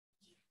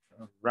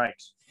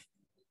Right.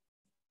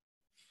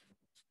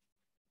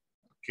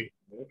 Okay.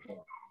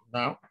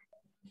 Now,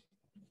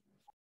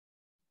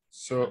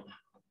 so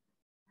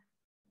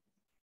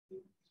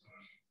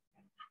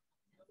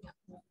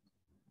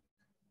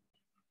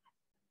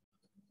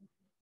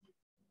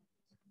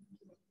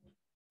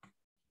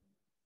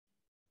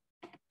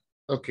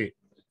okay.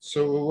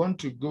 So we want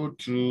to go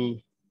to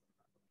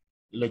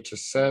lecture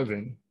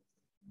 7,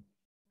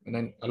 and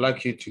then I'd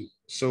like you to.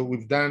 So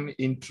we've done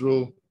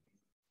intro,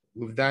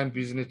 we've done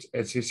business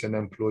ethics and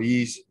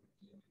employees,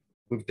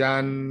 we've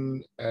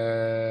done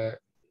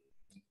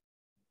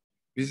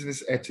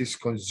business ethics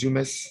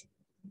consumers,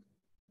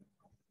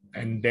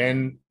 and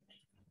then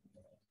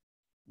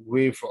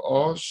we've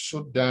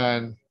also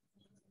done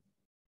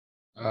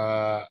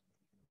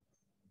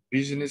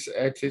business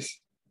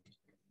ethics,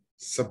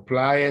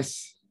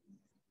 suppliers,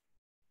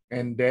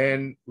 and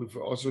then we've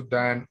also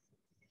done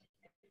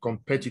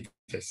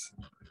competitors,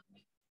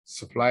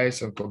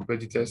 suppliers and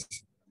competitors.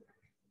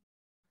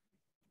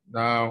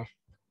 Now,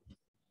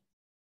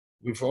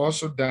 we've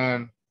also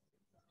done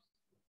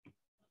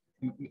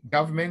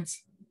government,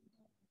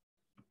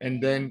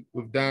 and then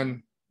we've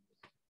done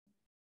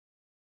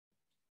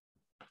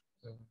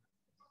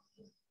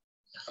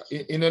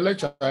in a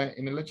lecture,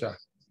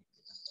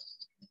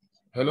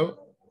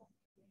 hello?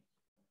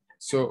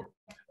 So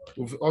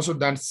we've also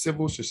done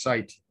civil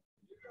society.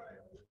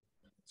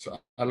 So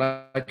I'd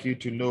like you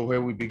to know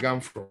where we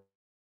began from.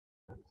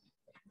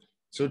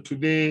 So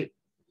today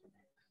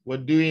we're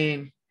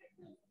doing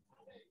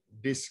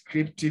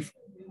descriptive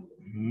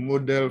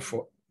model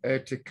for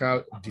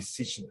ethical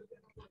decision.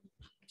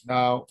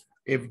 Now,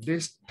 if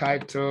this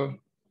title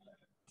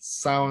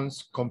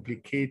sounds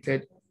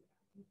complicated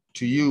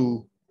to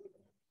you,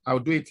 I'll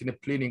do it in a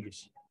plain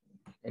English.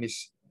 And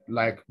it's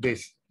like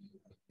this.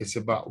 It's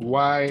about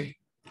why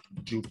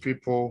do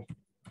people,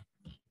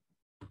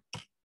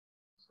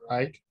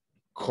 right,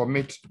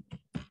 commit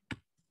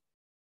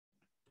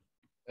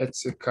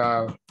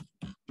ethical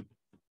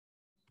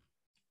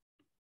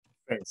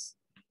offense.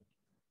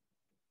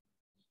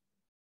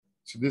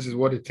 So this is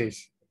what it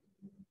is.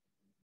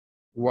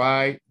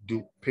 Why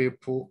do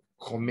people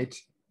commit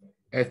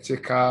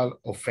ethical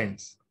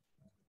offense?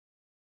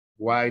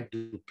 Why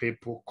do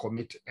people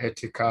commit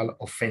ethical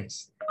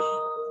offense?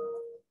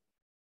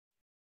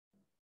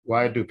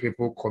 Why do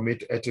people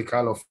commit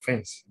ethical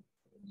offense?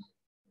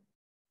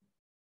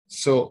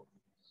 So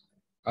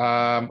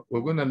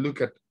we're going to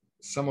look at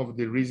some of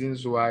the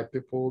reasons why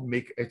people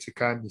make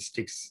ethical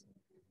mistakes.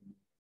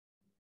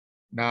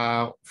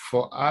 Now,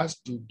 for us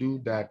to do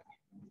that,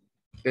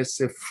 there's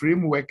a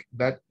framework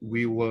that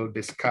we will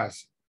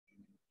discuss.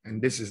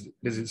 And this is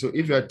so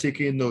if you are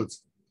taking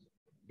notes,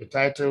 the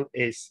title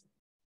is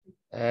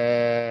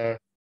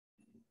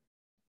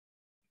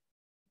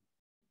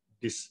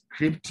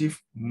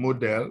Descriptive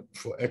Model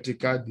for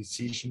Ethical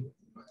Decision.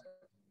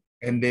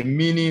 And the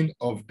meaning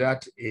of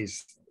that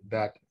is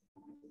that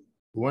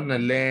we want to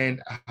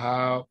learn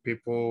how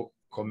people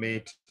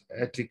commit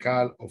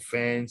ethical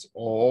offense,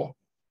 or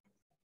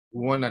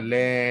we want to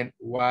learn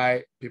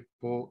why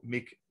people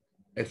make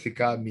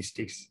ethical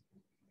mistakes.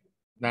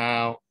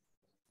 Now,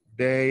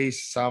 there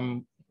is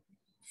some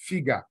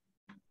figure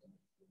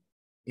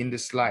in the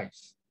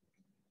slides,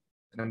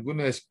 and I'm going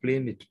to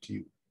explain it to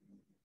you.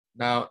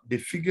 Now, the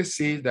figure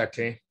says that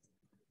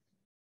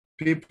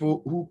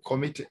people who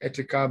commit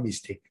ethical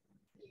mistake,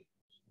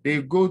 they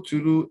go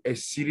through a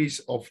series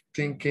of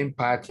thinking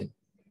patterns.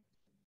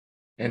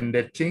 And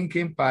the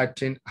thinking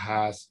pattern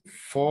has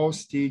 4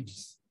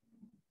 stages.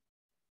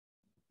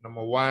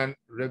 Number 1,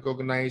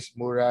 recognize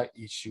moral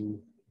issue.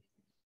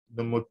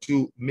 Number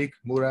 2, make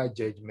moral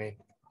judgment.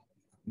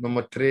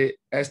 Number 3,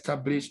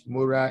 establish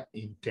moral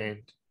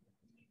intent.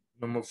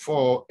 Number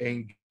 4,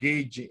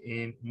 engage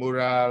in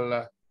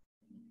moral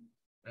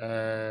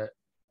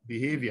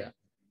behavior.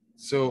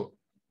 So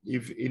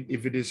if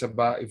it's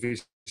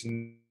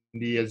in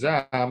the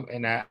exam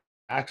and I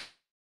ask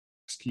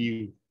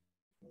you,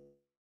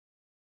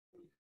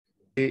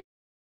 the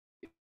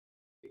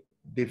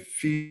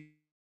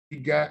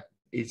figure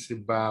is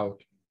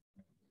about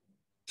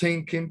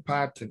thinking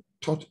pattern,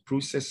 thought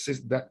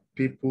processes that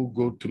people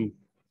go through,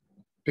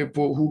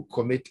 people who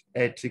commit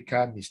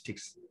ethical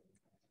mistakes.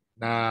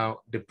 Now,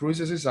 the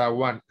processes are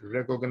 1,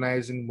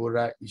 recognizing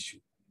moral issue.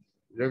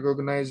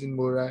 Recognizing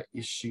moral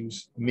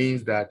issues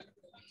means that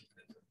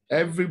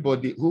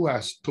everybody who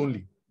has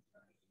stolen,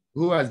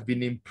 who has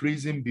been in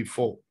prison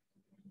before,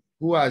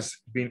 who has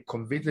been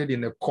convicted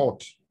in a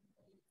court,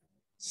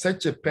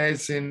 such a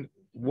person,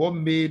 what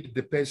made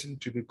the person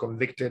to be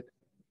convicted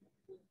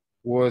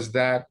was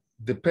that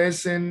the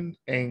person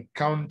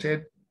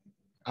encountered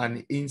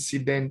an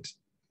incident,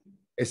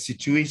 a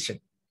situation,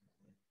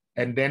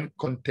 and then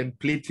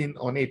contemplating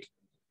on it.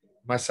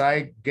 Must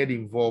I get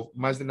involved?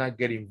 Must I not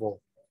get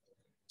involved?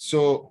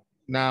 So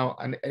now,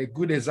 a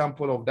good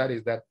example of that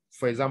is that,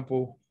 for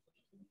example,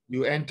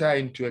 you enter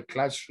into a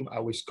classroom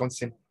at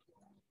Wisconsin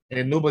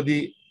and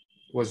nobody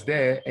was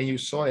there, and you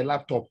saw a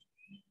laptop.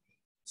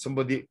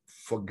 Somebody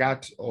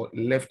forgot or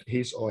left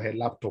his or her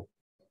laptop.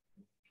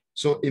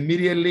 So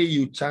immediately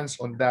you chance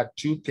on that,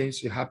 two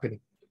things are happening.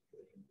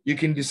 You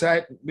can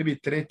decide maybe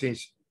three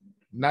things: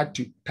 not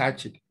to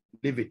touch it,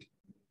 leave it.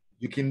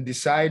 You can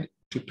decide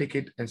to pick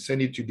it and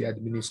send it to the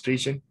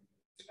administration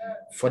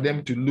for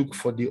them to look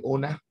for the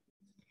owner,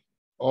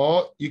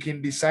 or you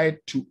can decide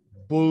to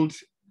bolt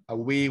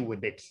away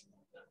with it.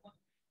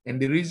 And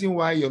the reason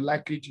why you're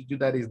likely to do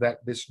that is that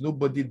there's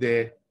nobody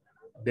there,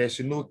 there's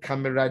no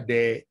camera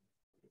there.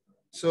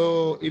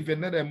 So if you're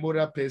not a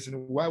moral person,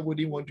 why would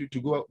he want you to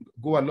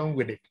go along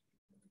with it?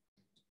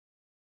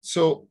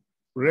 So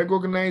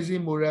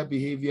recognizing moral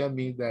behavior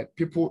means that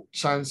people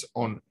chance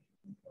on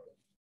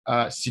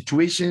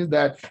situations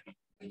that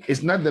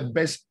it's not the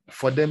best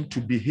for them to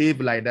behave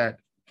like that.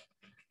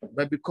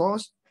 But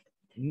because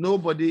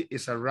nobody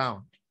is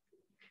around,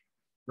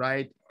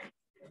 right?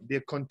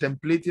 They're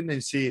contemplating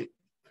and say,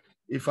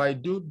 if I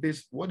do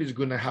this, what is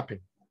going to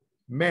happen?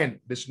 Man,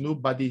 there's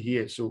nobody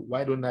here, so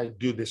why don't I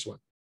do this one?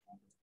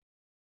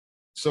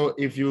 So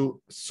if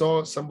you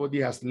saw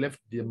somebody has left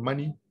their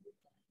money,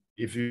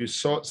 if you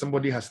saw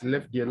somebody has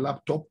left their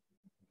laptop,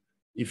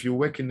 if you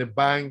work in the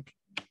bank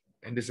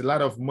and there's a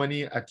lot of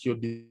money at your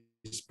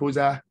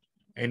disposal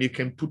and you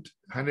can put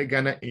 100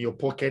 Ghana in your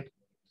pocket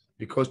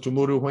because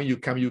tomorrow when you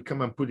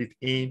come and put it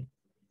in,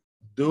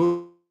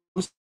 those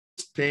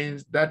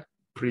things that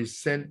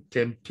present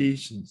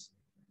temptations,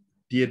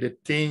 they are the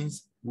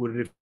things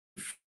we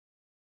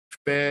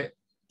refer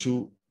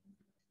to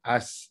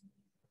as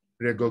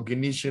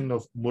recognition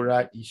of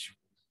moral issue.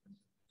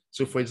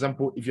 So for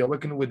example, if you're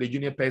working with a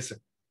junior person,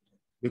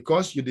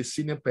 because you're the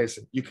senior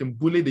person, you can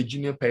bully the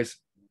junior person.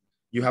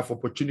 You have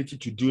opportunity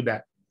to do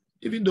that,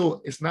 even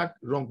though it's not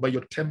wrong, but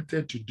you're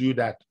tempted to do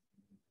that.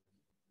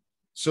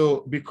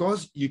 So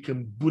because you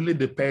can bully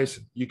the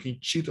person, you can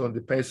cheat on the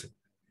person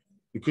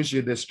because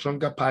you're the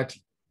stronger party.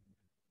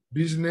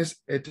 Business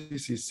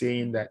ethics is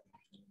saying that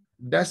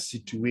that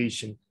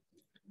situation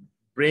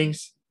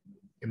brings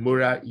a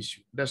moral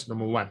issue. That's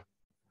number one.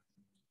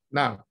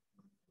 Now,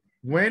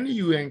 when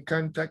you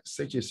encounter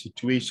such a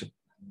situation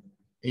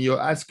and you're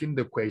asking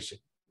the question,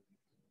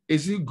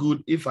 is it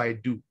good if I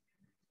do?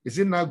 Is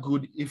it not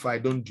good if I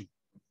don't do?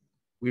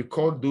 We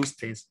call those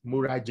things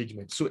moral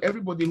judgment. So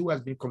everybody who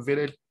has been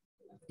convicted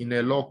in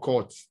a law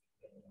court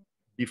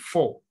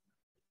before,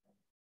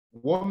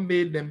 what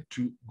made them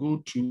to go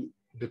to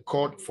the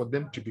court for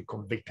them to be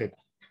convicted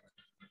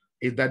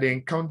is that they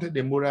encountered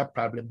a moral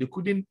problem. They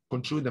couldn't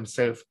control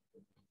themselves.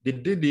 They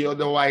did the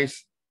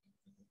otherwise,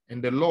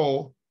 and the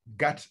law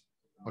got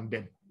on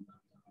them.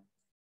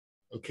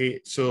 Okay,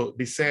 so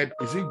they said,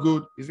 is it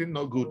good? Is it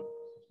not good?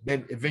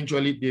 Then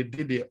eventually they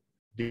did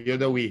the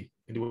other way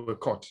and they were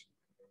caught.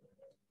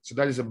 So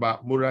that is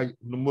about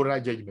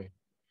moral judgment.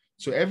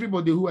 So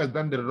everybody who has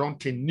done the wrong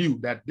thing knew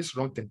that this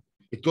wrong thing,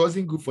 it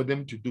wasn't good for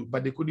them to do,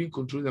 but they couldn't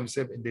control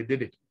themselves and they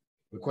did it.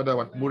 We call that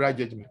one moral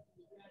judgment.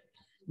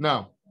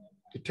 Now,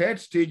 the third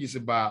stage is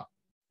about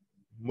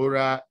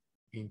moral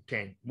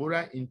intent.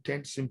 Moral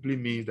intent simply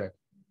means that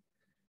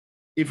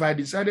if I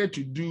decided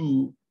to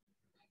do,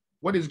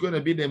 what is going to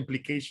be the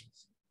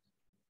implications?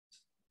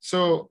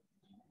 So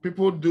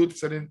people do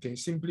certain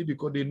things simply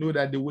because they know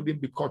that they wouldn't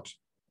be caught.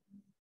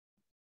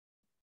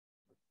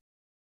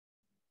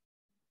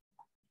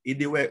 If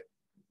they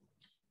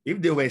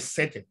were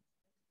certain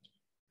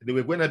they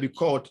were going to be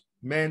caught,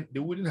 man, they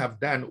wouldn't have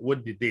done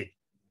what they did.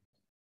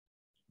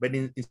 But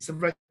in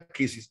several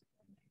cases,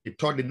 they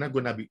thought they're not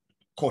going to be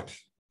caught.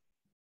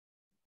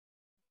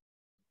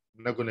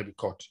 Not going to be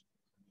caught.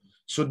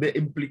 So the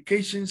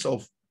implications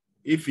of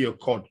if you're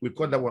caught, we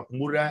call that one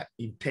moral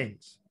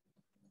intent.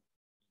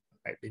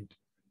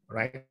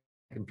 Right?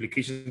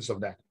 Implications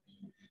of that.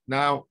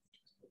 Now,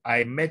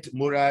 I met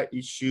moral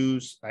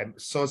issues. I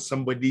saw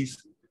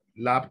somebody's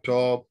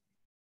laptop.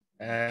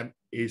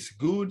 It's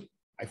good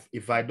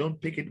if I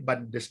don't pick it,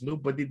 but there's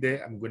nobody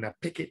there, I'm going to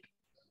pick it.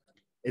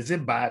 Is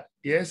it bad?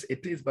 Yes,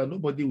 it is, but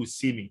nobody will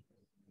see me.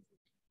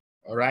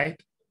 All right?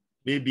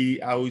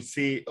 Maybe I would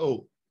say,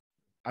 oh,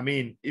 I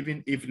mean,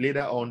 even if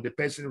later on the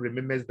person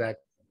remembers that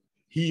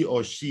he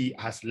or she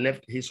has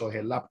left his or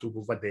her laptop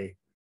over there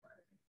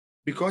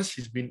because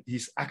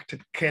he's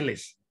acted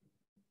careless,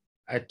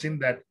 I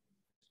think that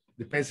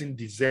the person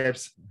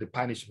deserves the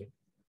punishment.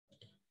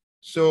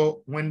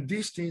 So when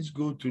these things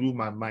go through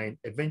my mind,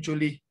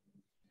 eventually,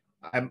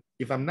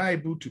 if I'm not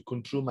able to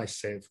control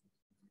myself,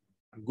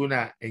 I'm going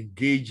to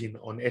engage in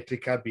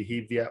unethical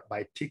behavior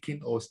by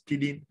taking or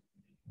stealing,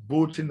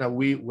 bolting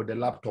away with the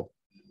laptop.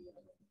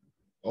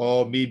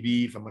 Or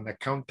maybe if I'm an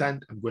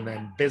accountant, I'm going to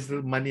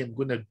embezzle money. I'm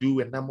going to do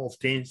a number of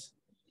things.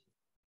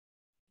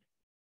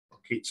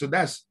 Okay, so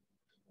that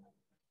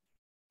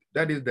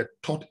is the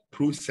thought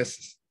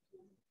processes.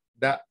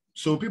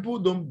 So people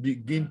don't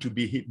begin to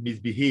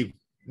misbehave.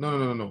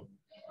 No.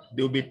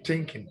 They'll be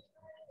thinking.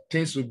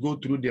 Things will go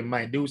through their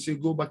mind. They will say,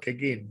 go back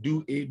again,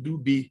 do A, do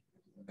B,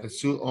 and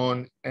so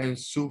on and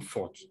so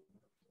forth.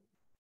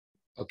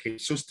 Okay,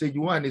 so stage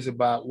one is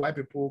about why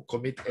people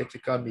commit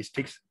ethical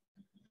mistakes.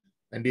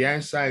 And the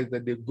answer is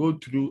that they go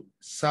through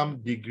some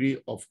degree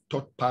of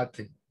thought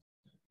pattern,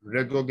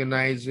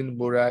 recognizing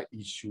moral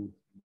issue,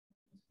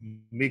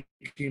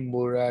 making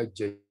moral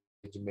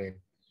judgment,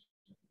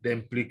 the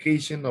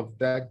implication of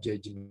that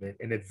judgment,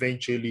 and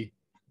eventually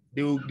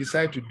they will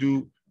decide to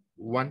do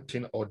one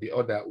thing or the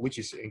other, which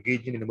is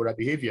engaging in moral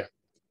behavior.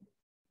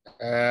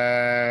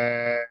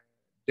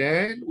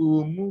 Then we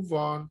will move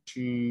on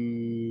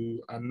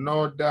to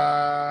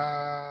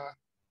another.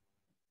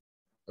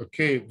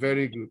 Okay,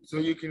 very good. So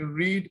you can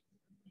read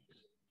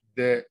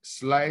the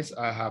slides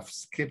I have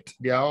skipped.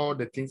 They are all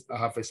the things I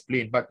have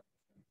explained, but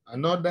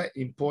another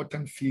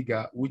important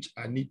figure which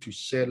I need to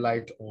shed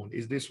light on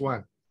is this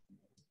one.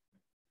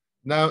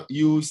 Now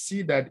you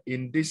see that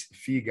in this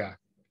figure,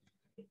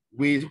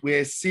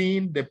 we're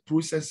seeing the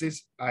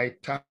processes I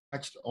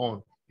touched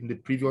on in the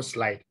previous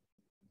slide.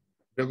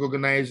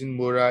 Recognizing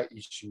moral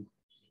issue,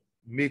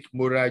 make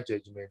moral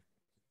judgment,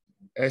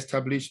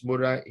 establish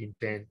moral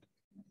intent,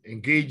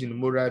 engage in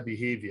moral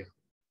behavior.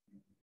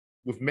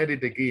 We've made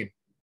it again.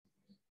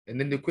 And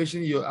then the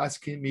question you're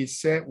asking me,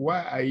 sir,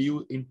 why are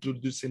you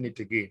introducing it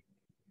again?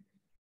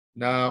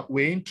 Now,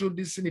 we're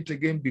introducing it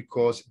again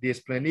because the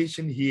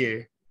explanation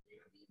here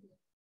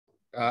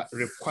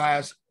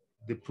requires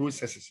the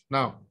processes.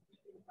 Now,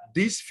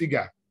 this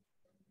figure,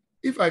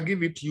 if I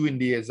give it to you in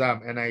the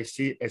exam and I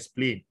say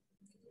explain,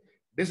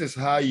 this is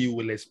how you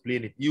will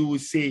explain it. You will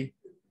say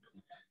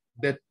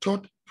the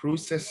thought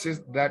processes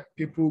that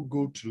people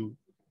go through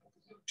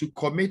to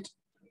commit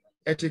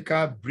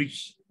ethical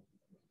breach,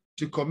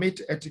 to commit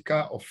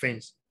ethical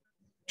offense,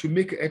 to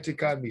make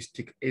ethical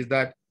mistake is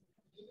that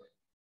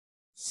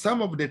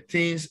some of the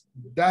things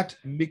that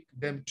make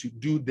them to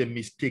do the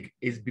mistake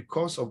is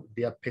because of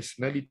their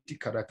personality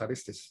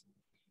characteristics.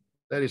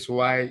 That is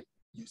why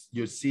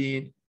you're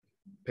seeing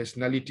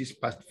personality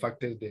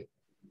factors there.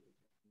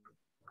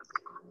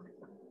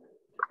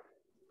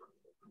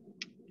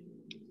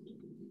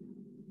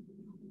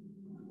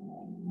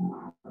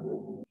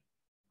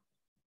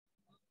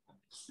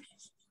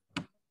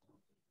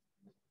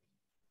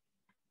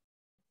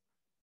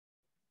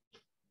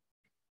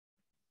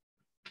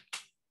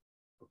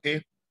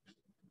 Okay,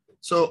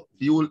 so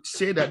you will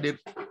say that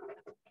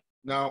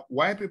now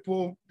why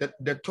people that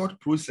the thought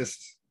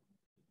process,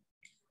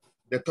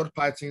 the thought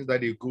patterns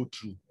that they go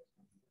through,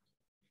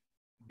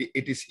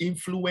 it is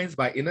influenced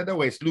by, in other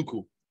words,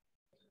 look,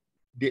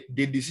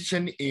 the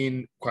decision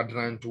in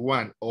quadrant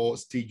 1 or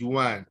stage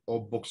 1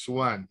 or box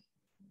 1,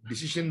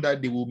 decision that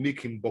they will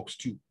make in box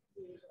 2,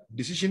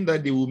 decision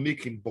that they will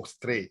make in box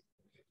 3,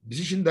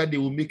 decision that they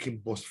will make in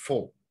box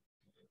 4.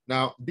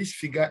 Now, this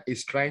figure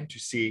is trying to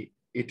say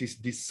it is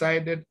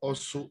decided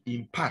also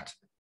in part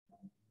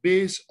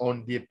based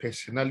on their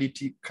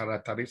personality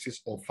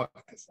characteristics or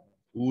factors.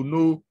 We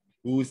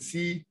will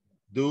see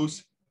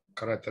those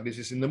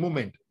characteristics in a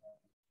moment.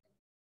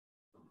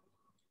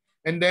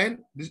 And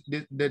then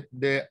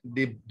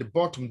the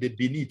bottom, the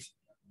beneath,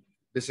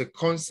 there's a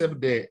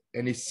concept there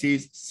and it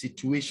says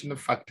situational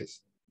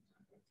factors.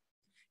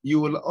 You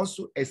will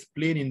also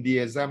explain in the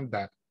exam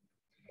that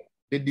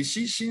the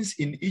decisions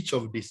in each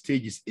of the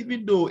stages,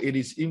 even though it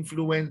is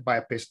influenced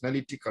by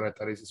personality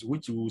characteristics,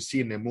 which we will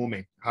see in a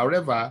moment.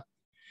 However,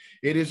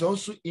 it is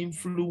also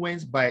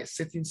influenced by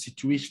certain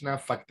situational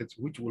factors,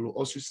 which we will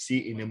also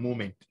see in a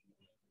moment.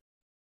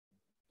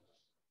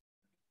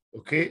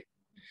 Okay,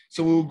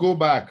 so we'll go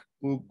back,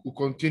 we'll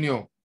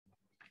continue,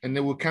 and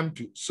then we'll come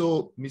to,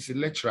 so Mr.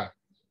 Lecturer,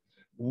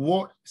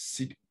 what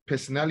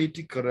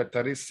personality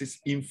characteristics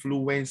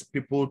influence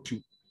people to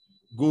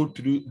go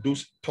through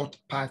those thought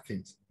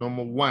patterns?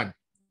 Number 1,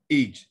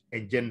 age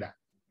and gender.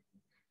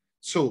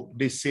 So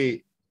they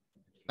say,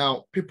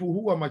 now people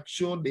who are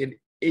mature and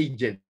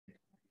aged,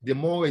 the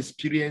more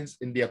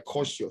experienced and they are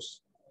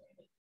cautious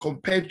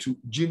compared to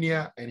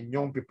junior and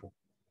young people.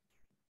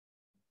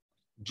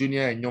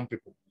 Junior and young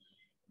people.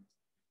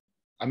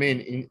 I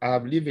mean,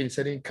 I've lived in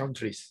certain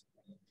countries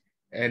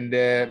and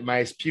my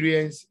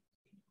experience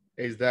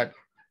is that,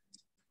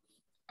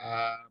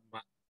 I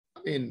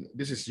mean,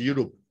 this is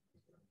Europe.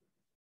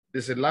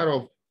 There's a lot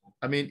of,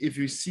 I mean, if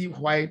you see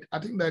white, I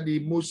think that the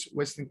most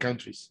Western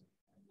countries,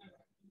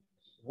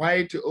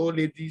 white old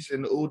ladies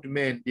and old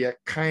men, they are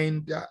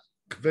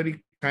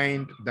very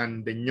kind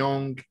than the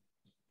young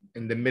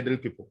and the middle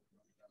people.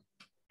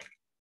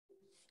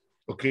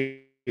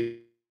 Okay,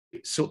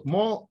 so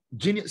more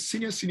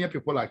senior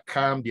people are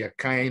calm, they are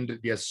kind,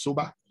 they are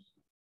sober.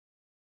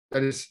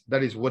 That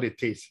is what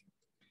it is.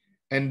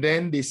 And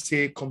then they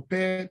say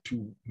compared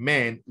to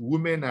men,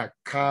 women are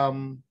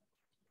calm,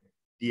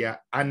 they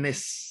are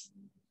honest.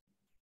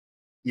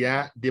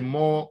 Yeah, they're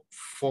more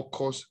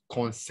focused,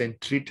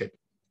 concentrated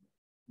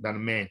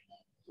than men.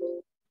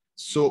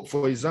 So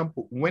for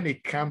example, when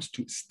it comes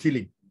to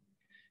stealing,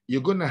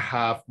 you're gonna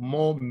have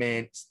more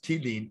men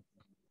stealing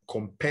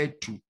compared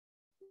to,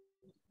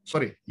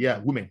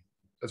 women.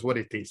 That's what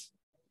it is.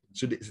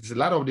 So there's a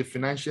lot of the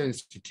financial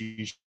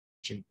institutions,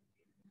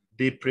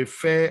 they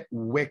prefer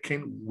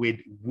working with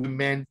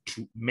women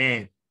to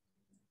men.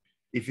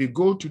 If you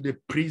go to the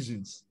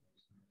prisons,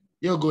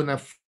 you're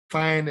gonna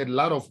find a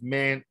lot of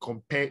men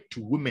compared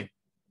to women.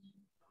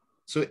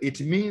 So it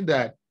means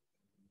that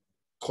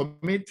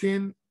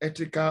committing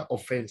ethical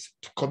offense,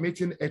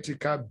 committing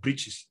ethical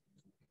breaches,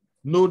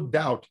 no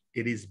doubt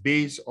it is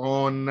based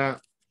on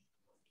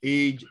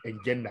age and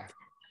gender.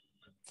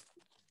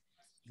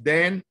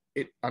 Then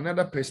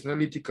another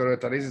personality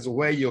characteristic is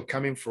where you're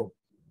coming from.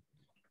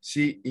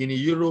 See, in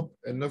Europe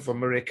and North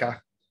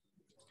America,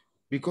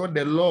 because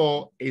the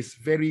law is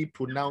very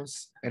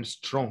pronounced and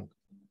strong,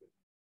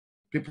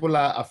 people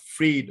are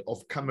afraid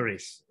of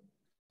cameras.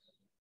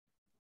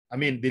 I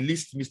mean, the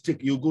least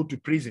mistake, you go to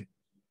prison.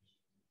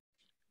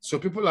 So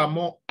people are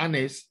more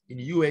honest in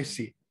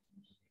USA,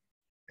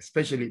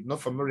 especially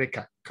North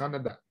America,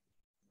 Canada,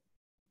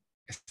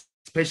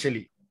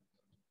 especially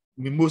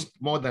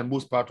more than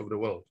most part of the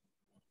world,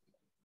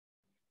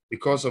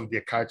 because of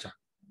their culture.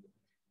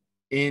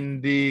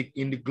 In the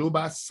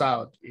global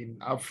south, in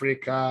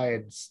Africa,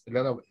 and a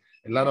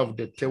lot of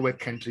the third world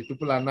countries,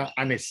 people are not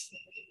honest.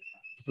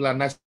 People are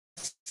not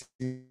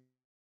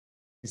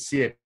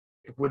sincere.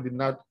 People do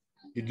not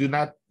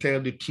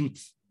tell the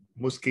truth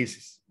in most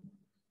cases.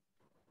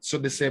 So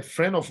there's a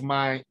friend of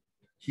mine,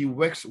 he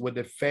works with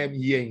a firm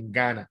here in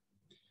Ghana,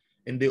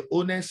 and the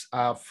owners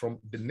are from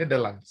the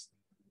Netherlands.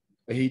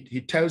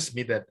 He tells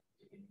me that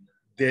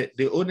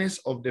the owners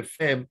of the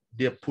firm,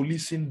 they're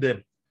policing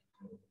them.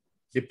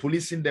 They're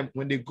policing them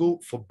when they go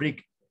for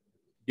break.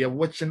 They're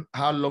watching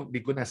how long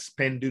they're gonna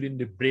spend during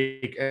the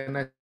break. And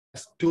I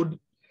told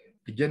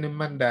the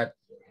gentleman that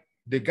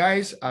the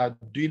guys are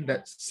doing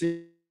that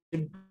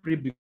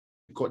simply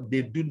because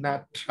they do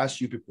not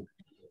trust you people.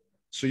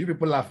 So you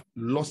people have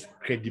lost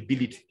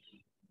credibility.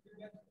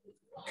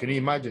 Can you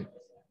imagine?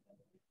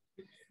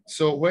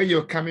 So where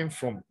you're coming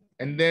from,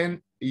 and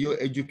then your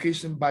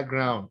education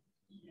background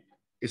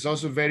is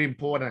also very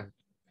important.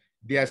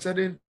 There are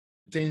certain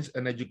things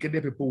an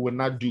educated people will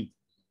not do.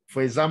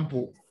 For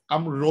example,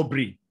 armed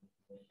robbery.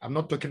 I'm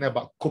not talking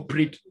about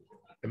corporate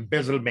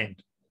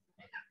embezzlement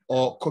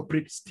or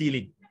corporate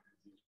stealing.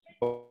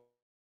 For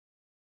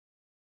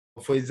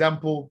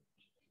example,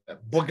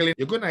 burglary.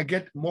 You're gonna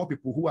get more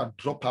people who are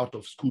drop out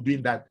of school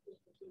doing that.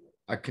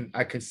 I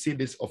can see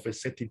this of a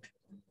certainty.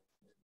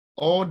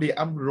 All the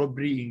armed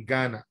robbery in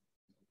Ghana,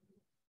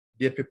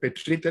 they're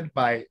perpetrated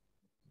by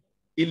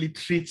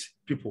illiterate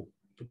people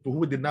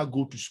who did not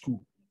go to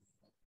school.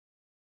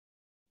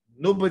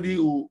 Nobody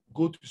will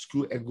go to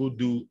school and go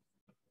do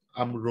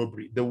armed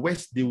robbery. The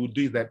worst they will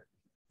do is that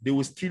they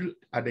will steal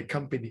at the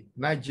company,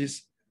 not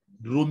just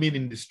roaming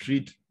in the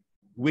street,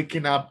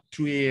 waking up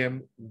 2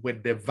 a.m.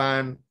 with the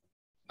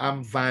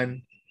armed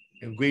van,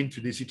 and going to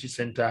the city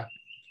center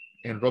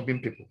and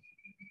robbing people.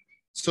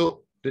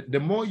 So the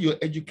more you're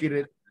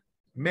educated,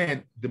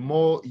 man, the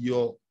more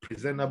you're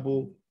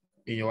presentable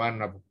in your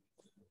honorable.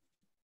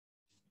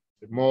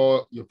 The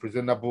more you're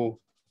presentable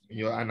in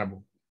your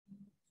honorable.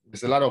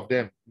 There's a lot of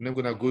them. I'm not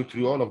gonna go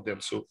through all of them.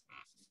 So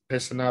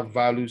personal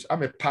values.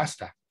 I'm a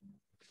pastor.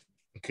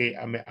 Okay,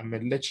 I'm a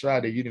lecturer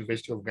at the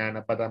University of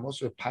Ghana, but I'm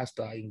also a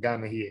pastor in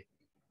Ghana here.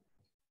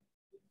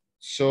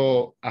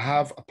 So I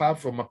have, apart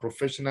from my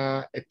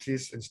professional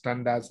ethics and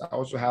standards, I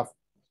also have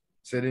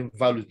certain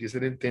values,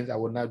 certain things I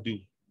will not do.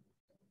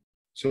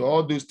 So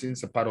all those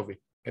things are part of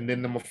it. And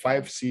then number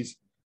 5 is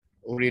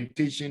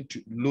orientation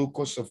to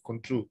locus of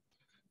control.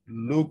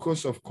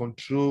 Locus of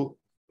control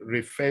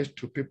refers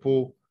to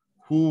people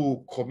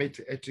who commit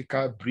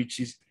ethical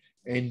breaches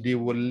and they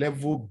will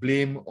level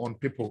blame on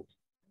people.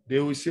 They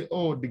will say,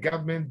 oh, the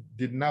government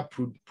did not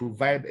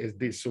provide us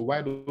this, so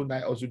why don't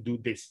I also do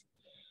this?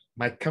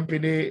 My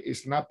company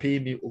is not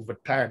paying me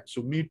overtime,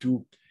 so me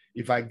too,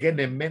 if I get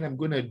them, man, I'm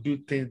going to do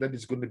things that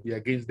is going to be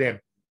against them.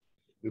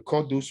 We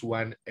call those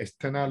one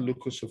external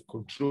locus of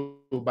control.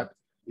 But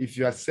if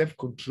you are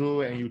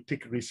self-control and you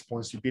take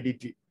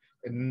responsibility,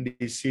 and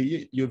they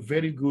say you're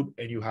very good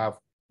and you have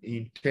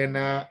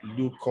internal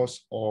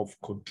locus of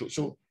control.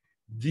 So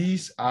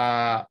these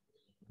are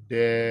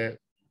the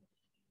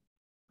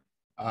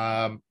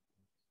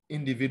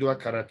individual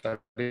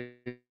characteristics.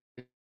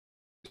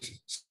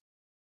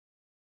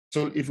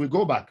 So if we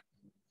go back,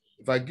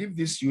 if I give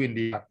this you in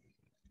the,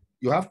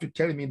 you have to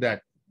tell me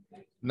that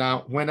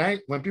now when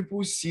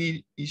people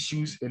see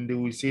issues and they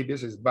will say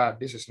this is bad,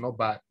 this is not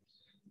bad,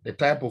 the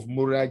type of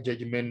moral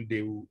judgment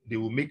they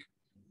will make,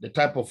 the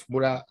type of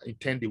moral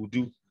intent they will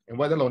do, and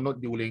whether or not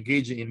they will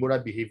engage in moral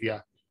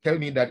behavior, tell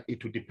me that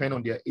it will depend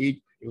on their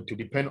age, it will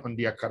depend on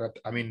their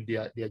character, I mean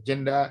their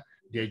gender,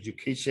 their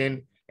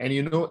education, and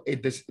you know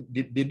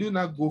they do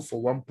not go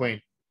for one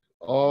point.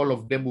 All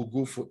of them will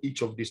go for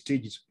each of the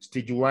stages.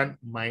 Stage 1,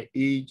 my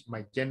age,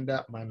 my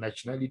gender, my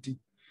nationality.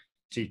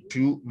 Stage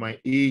 2, my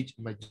age,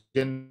 my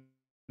gender,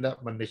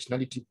 my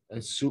nationality,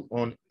 and so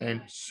on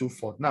and so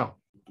forth. Now,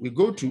 we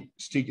go to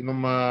stage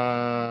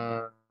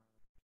number,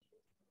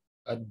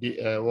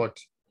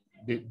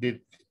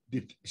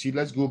 see,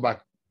 let's go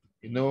back.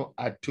 You know,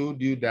 I told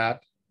you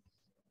that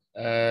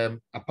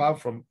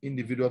apart from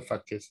individual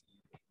factors,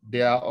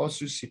 there are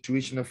also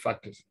situational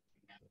factors.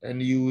 And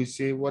you will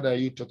say, what are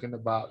you talking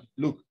about?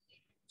 Look,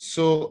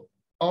 so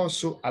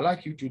also I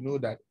like you to know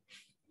that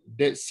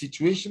the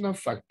situational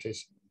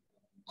factors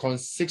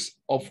consist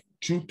of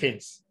 2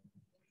 things.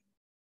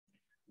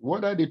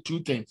 What are the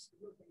two things?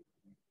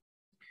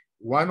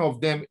 One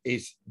of them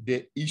is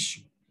the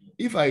issue.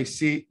 If I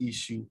say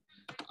issue,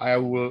 I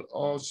will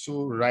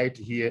also write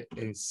here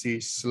and say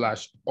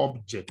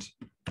 /object.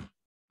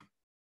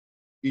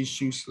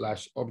 Issue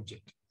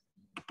 /object.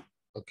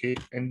 Okay,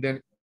 and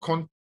then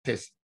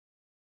context.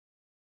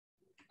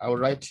 I'll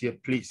write here,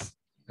 please,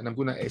 and I'm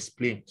going to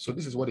explain. So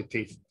this is what it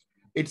is.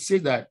 It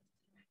says that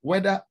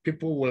whether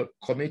people will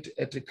commit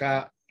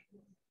ethical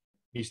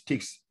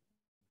mistakes,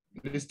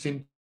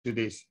 listen to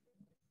this,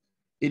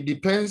 it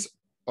depends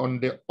on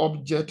the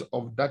object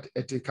of that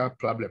ethical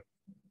problem.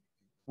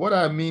 What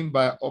I mean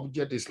by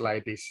object is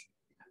like this.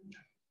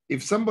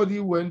 If somebody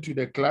went to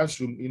the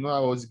classroom, I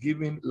was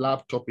giving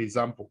laptop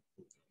example,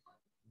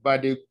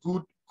 but a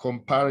good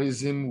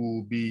comparison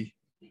will be,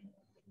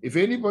 if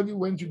anybody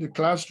went to the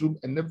classroom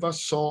and never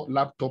saw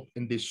laptop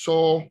and they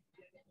saw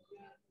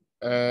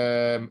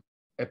a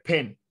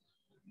pen,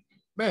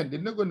 man, they're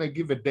not going to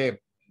give a damn.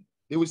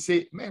 They would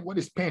say, man, what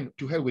is pen?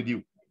 To hell with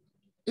you.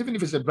 Even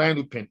if it's a brand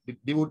new pen,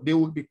 they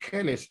will be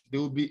careless. They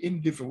will be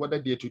indifferent whether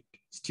they're to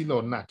steal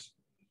or not.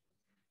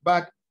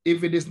 But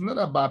if it is not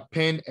about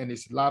pen and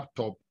it's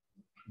laptop,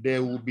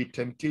 there will be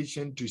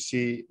temptation to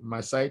say,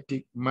 must I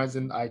take,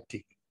 mustn't I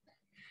take?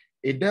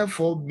 It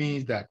therefore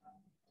means that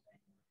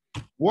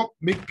what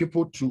makes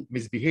people to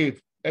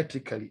misbehave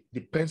ethically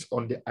depends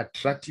on the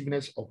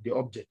attractiveness of the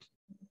object.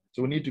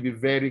 So we need to be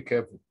very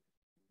careful.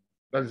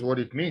 That is what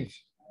it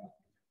means.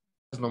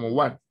 That's number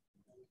one,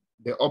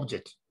 the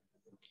object.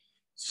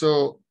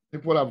 So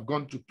people have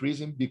gone to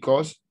prison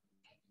because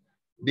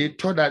they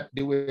thought that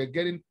they were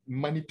getting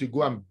money to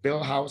go and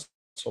build houses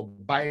or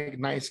buy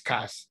nice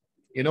cars.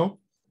 I'm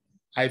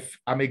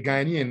a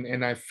Ghanaian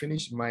and I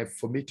finished my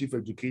formative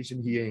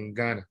education here in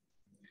Ghana.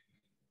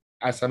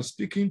 As I'm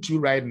speaking to you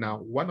right now,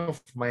 one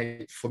of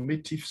my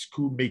formative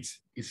schoolmates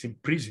is in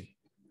prison.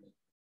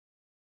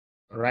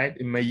 All right,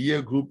 in my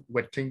year group,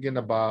 we're thinking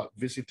about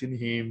visiting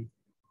him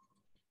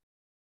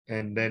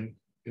and then,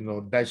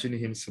 dashing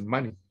him some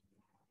money.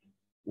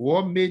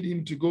 What made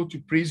him to go to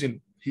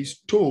prison? He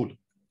stole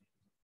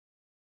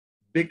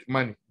big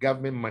money,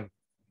 government money.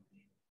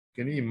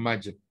 Can you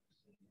imagine?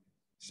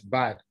 It's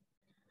bad.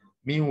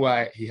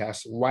 Meanwhile, he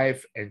has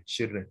wife and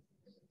children.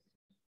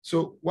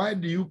 So why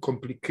do you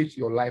complicate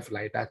your life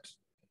like that?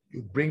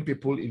 You bring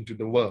people into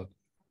the world.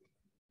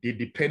 They're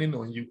depending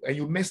on you and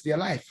you mess their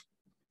life.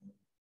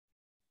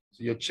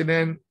 So your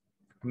children,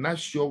 I'm not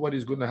sure what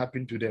is going to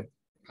happen to them,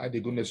 how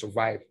they're going to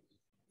survive.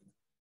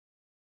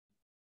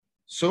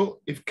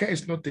 So if care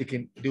is not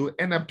taken, they will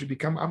end up to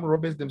become armed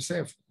robbers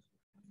themselves.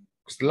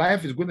 Because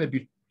life is going to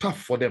be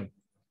tough for them.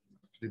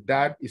 The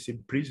dad is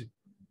in prison.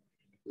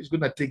 He's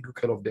going to take good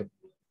care of them,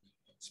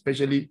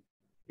 especially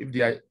if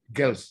they are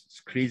girls.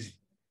 It's crazy.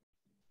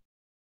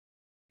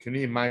 Can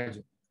you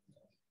imagine?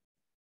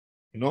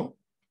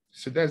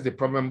 So that's the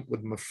problem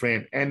with my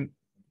friend. And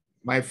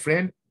my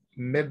friend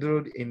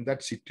meddled in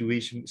that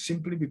situation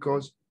simply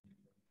because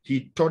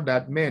he thought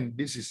that, man,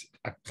 this is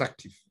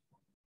attractive.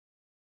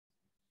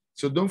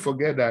 So don't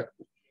forget that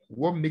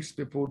what makes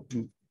people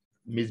to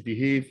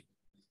misbehave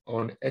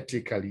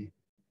unethically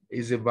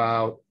is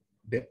about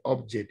the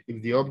object.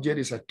 If the object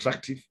is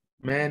attractive,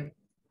 man,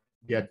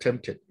 they are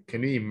tempted.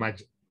 Can you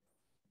imagine?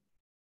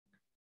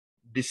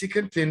 The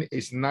second thing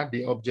is not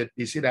the object.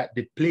 They say that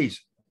the place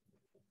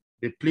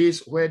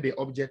where the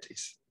object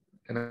is.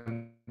 And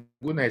I'm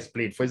going to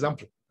explain. For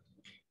example,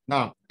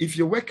 now, if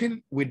you're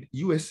working with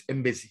U.S.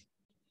 Embassy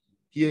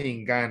here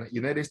in Ghana,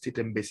 United States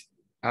Embassy,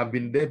 I've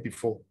been there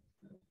before,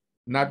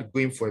 not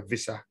going for a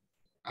visa.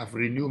 I've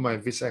renewed my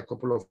visa a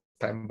couple of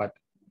times, but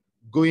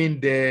going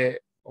there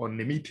on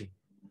a meeting.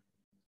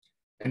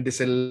 And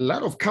there's a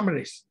lot of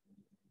cameras,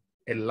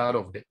 a lot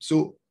of them.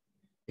 So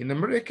in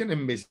American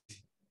Embassy,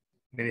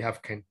 they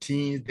have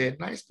canteens, they're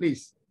nice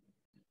place.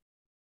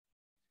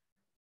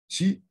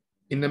 See,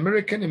 in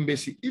American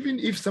Embassy, even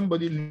if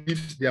somebody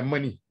leaves their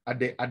money at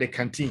the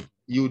canteen,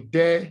 you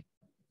dare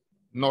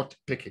not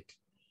take it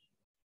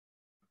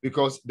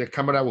because the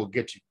camera will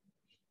get you.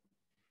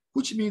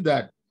 Which means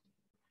that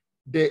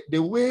the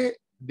way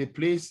the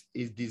place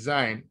is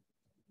designed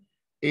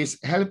is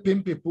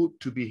helping people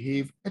to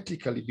behave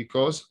ethically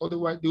because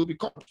otherwise they will be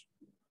caught.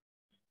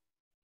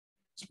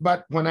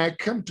 But when I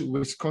came to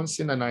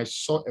Wisconsin and I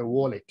saw a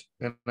wallet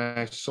and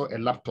I saw a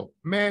laptop,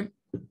 man,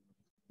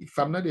 if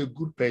I'm not a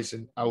good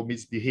person, I will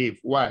misbehave.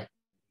 Why?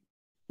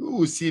 Who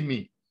will see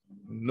me?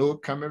 No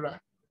camera,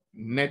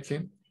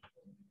 nothing.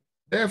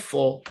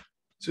 Therefore,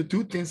 so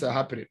two things are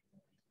happening.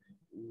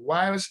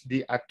 Whilst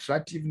the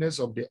attractiveness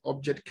of the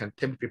object can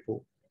tempt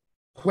people,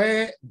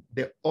 where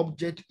the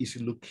object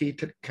is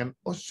located can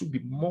also be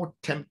more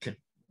tempting.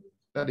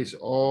 That is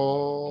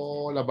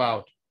all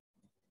about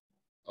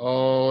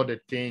all the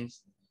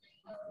things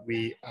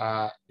we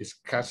are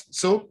discussing.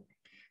 So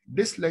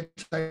this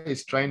lecture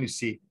is trying to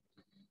say,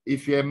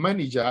 if you're a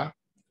manager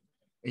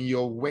and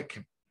you're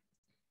working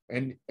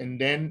and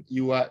then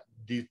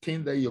the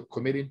thing that you're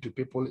committing to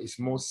people is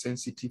more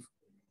sensitive,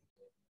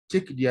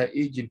 take their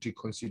age into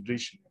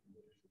consideration,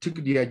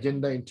 take the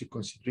agenda into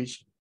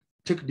consideration.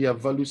 take their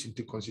values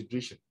into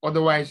consideration.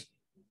 Otherwise,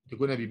 they're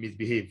going to be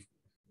misbehaved.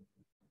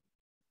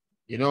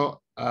 You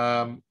know,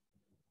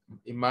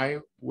 in my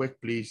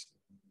workplace,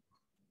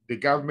 the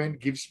government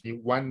gives me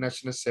one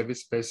national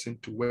service person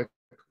to work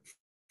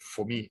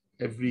for me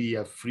every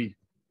year free.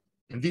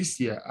 And this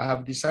year, I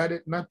have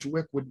decided not to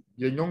work with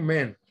the young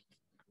men.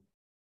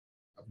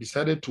 I've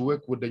decided to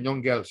work with the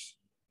young girls.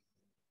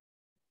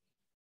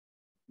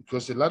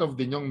 Because a lot of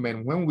the young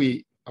men, when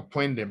we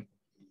appoint them,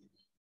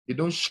 they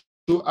don't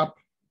show up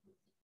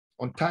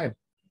on time.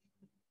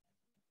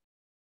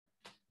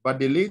 But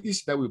the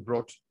ladies that we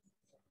brought,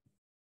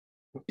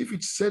 if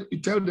it said, you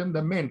tell them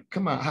the men,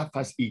 come at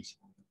 8:30.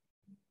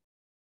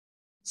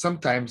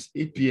 Sometimes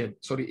 8 p.m.,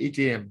 sorry, 8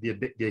 a.m.,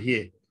 they're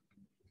here.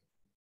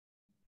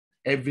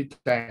 Every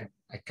time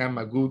I come,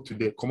 I go to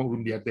the common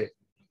room, they are there.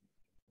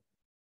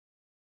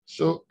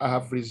 So I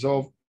have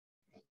resolved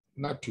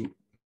not to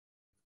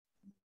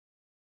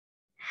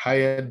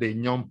hire the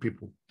young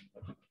people,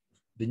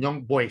 the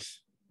young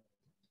boys.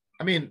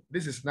 I mean,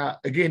 this is now,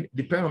 again,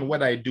 depending on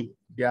what I do.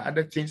 There are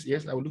other things,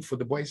 yes, I will look for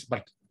the boys,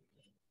 but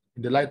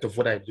in the light of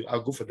what I do,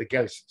 I'll go for the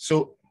girls.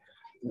 So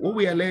what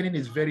we are learning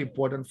is very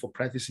important for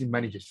practicing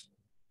managers.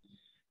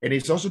 And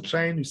it's also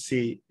trying to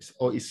say,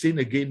 or it's saying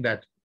again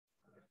that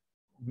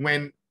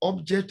when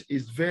object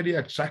is very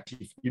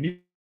attractive, you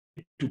need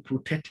to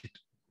protect it.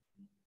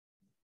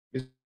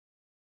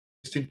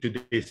 Listen to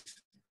this.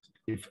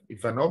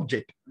 If an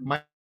object,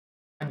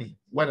 money,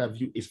 what have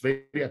you, is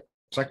very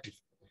attractive,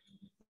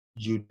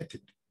 you get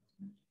it.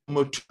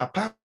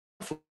 Apart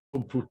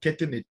from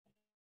protecting it,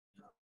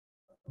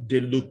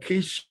 the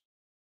location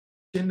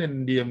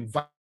and the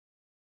environment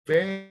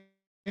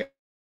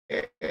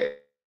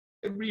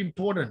very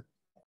important.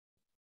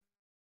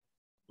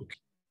 Okay.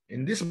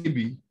 And this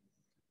baby,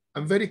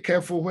 I'm very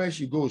careful where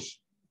she goes.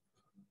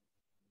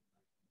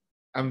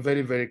 I'm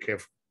very, very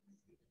careful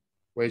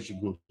where she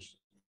goes.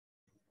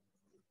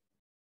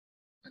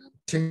 I'm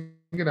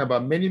thinking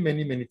about many,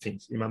 many, many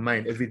things in my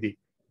mind every day.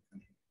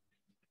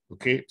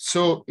 Okay.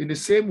 So in the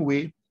same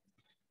way,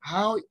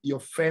 how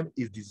your firm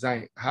is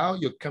designed, how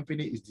your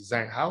company is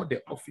designed, how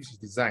the office is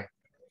designed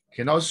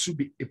can also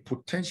be a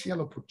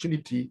potential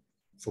opportunity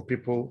for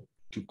people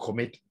to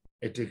commit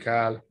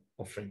ethical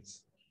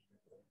offense.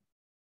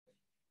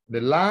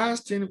 The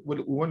last thing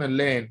we want to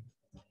learn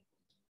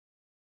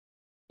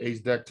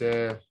is that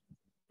there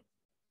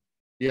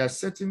are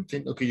certain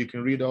things. Okay, you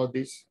can read all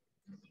this.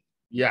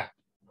 Yeah.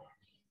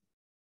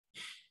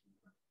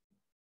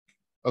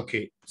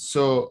 Okay,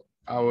 so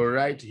I will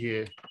write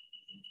here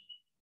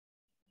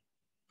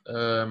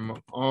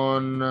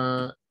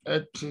on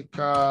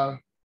ethical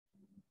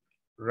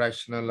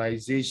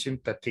rationalization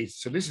tactics.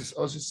 So this is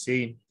also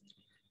saying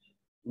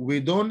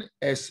we don't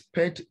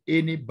expect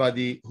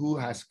anybody who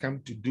has come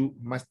to do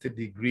master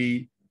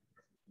degree,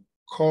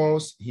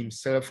 calls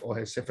himself or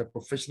herself a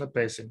professional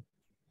person,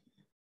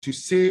 to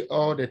say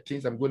all the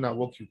things I'm going to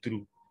walk you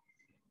through.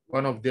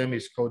 One of them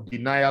is called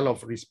denial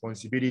of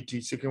responsibility.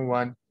 Second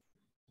one,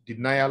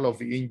 denial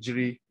of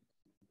injury,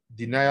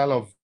 denial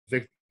of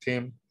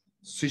victim,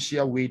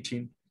 social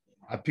waiting,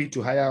 appeal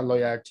to higher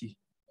loyalty,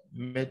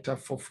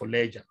 metaphor for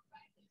ledger.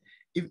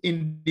 If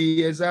in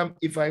the exam,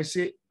 if I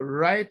say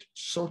write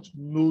short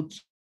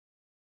notes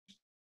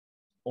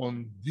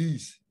on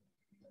these,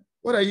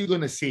 what are you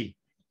going to say?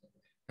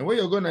 And what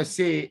you're going to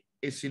say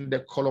is in the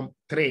column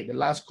 3, the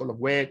last column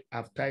where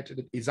I've titled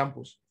it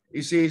examples.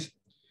 It says,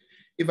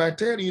 if I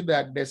tell you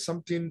that there's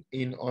something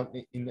in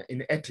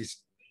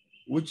ethics,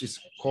 which is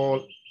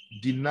called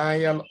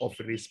denial of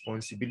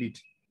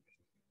responsibility.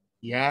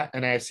 Yeah,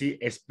 and I say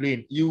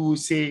explain. You will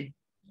say,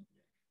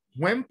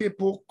 when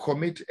people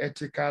commit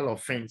ethical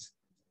offense,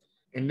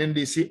 and then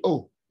they say,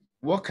 oh,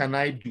 what can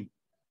I do?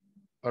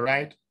 All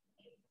right.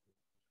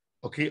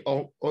 Okay.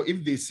 Or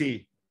if they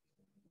say,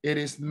 it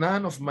is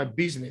none of my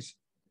business.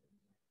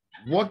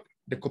 What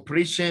the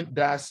corporation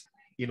does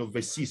in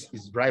overseas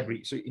is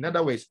bribery. So in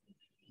other words,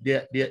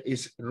 there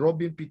is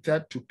robbing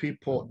Peter to pay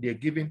Paul. They're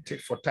giving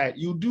tit for tat.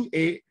 You do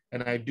A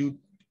and I do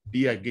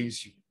B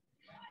against you.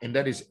 And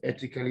that is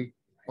ethically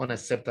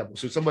unacceptable.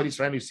 So somebody's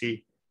trying to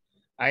say,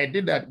 I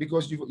did that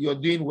because you're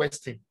doing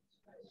Western.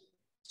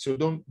 So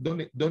don't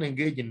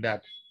engage in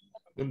that.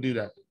 Don't do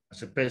that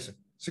as a person.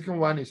 Second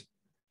one is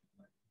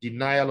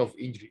denial of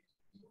injury.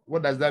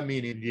 What does that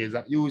mean in the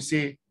exam? You will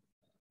say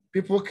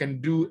people can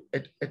do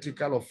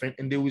ethical offense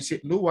and they will say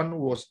no one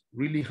was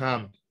really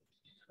harmed.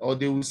 Or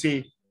they will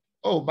say,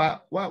 oh,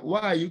 but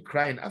why are you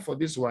crying? For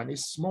this one,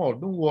 it's small,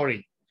 don't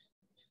worry.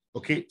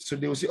 Okay, so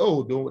they will say,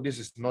 oh, this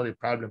is not a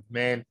problem,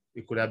 man.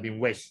 It could have been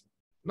worse.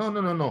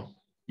 No.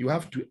 You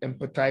have to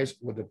empathize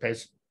with the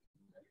person.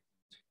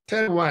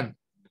 Third one,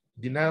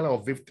 denial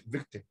of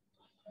victim.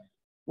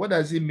 What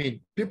does it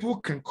mean? People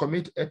can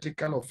commit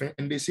ethical offense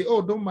and they say,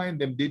 oh, don't mind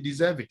them, they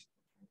deserve it.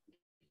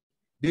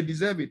 They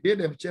deserve it. They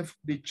themselves,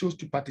 they chose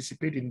to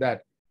participate in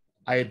that.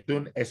 I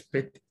don't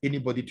expect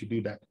anybody to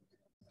do that.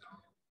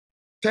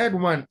 Third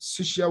one,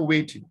 social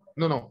waiting.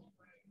 No.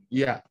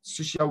 Yeah,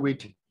 social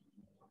waiting.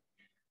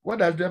 What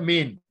does that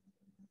mean?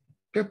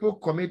 People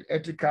commit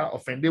ethical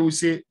offense. They will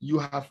say, you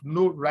have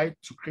no right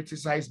to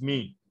criticize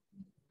me,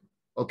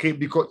 okay,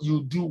 because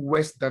you do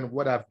worse than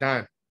what I've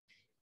done.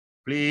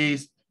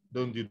 Please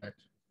don't do that.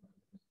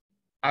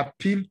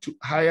 Appeal to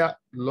higher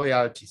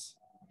loyalties.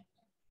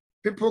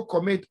 People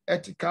commit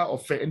ethical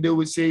offense and they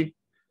will say,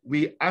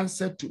 we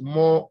answer to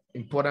more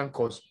important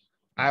cause.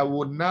 I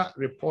will not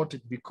report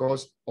it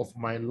because of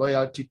my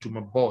loyalty to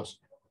my boss.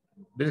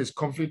 This is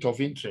conflict of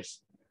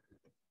interest.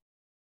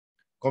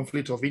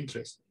 Conflict of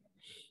interest.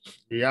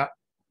 Yeah.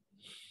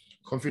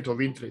 Conflict of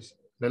interest.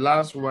 The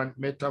last one,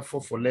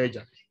 metaphor for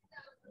ledger.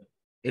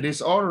 It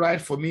is all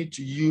right for me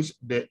to use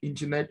the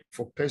internet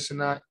for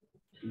personal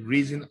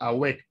reason at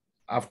work.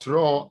 After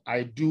all,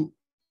 I do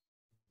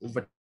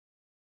overtime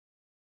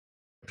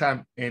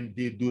and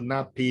they do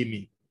not pay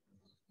me.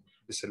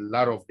 There's a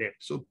lot of them.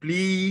 So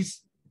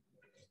please,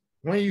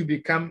 when you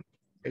become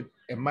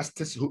a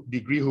master's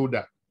degree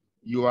holder,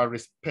 you are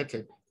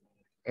respected.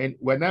 And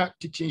we're not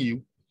teaching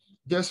you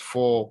just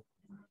for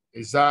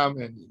exam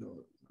and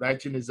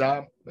writing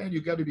exam. Man,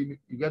 you got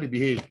to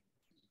behave.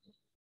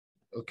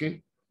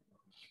 Okay,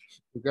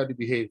 you got to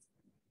behave.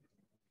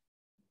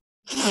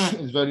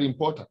 It's very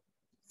important.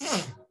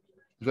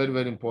 Very,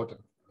 very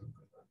important.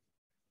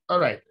 All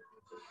right.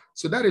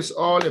 So that is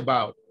all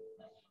about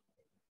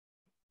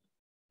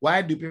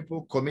why do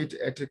people commit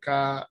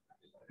ethical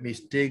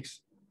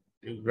mistakes?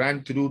 They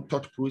run through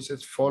thought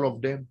process, all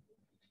of them.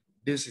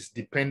 This is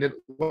dependent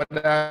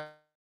whether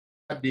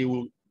they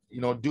will,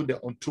 do the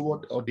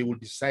untoward or they will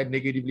decide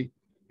negatively.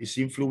 It's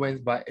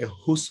influenced by a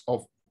host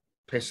of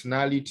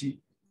personality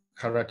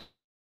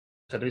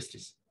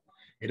characteristics.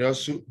 It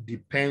also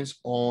depends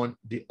on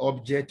the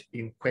object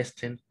in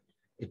question.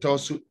 It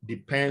also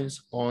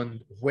depends on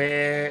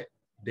where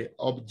the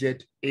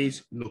object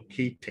is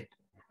located.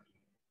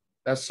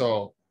 That's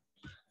all.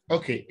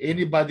 Okay,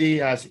 anybody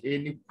has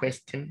any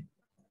question?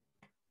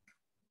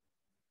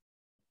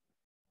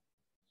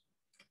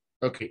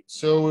 Okay,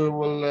 so we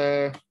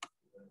will,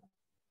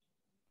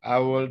 I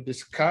will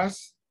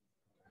discuss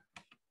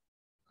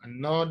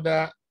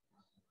another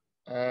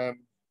I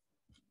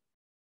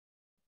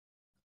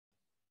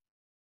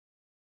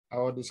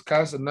will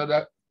discuss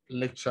another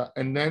lecture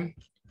and then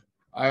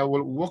I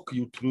will walk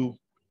you through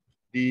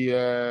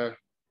the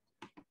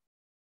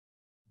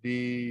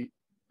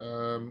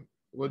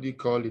what do you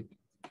call it?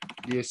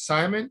 The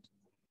assignment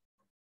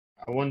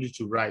I want you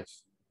to write.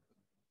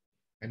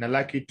 And I'd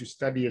like you to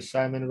study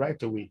assignment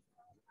right away.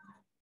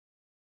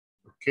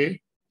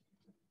 Okay?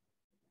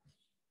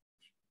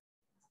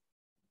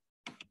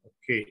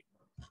 Okay.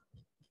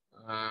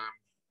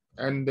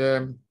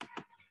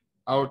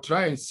 I'll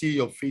try and see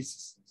your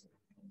faces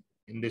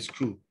in the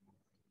school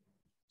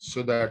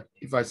so that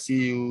if I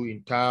see you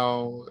in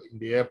town, in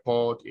the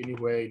airport,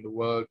 anywhere in the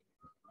world,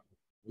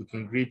 we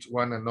can greet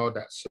one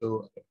another.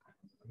 So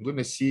I'm going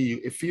to see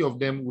you. A few of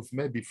them we've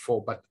met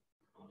before, but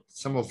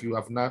some of you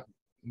have not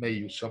met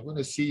you. So I'm going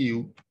to see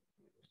you.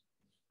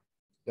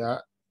 Yeah.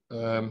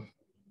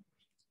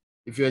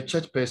 If you're a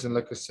church person,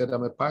 like I said,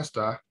 I'm a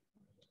pastor.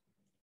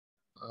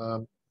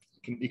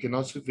 You can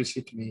also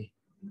visit me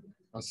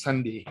on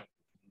Sunday.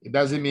 It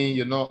doesn't mean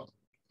you're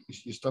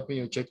stopping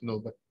your church, no,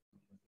 but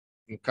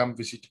you can come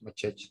visit my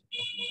church.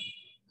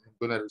 I'm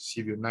going to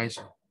receive you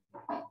nicely.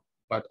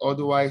 But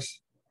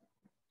otherwise,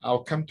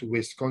 I'll come to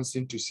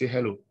Wisconsin to say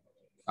hello.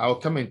 I'll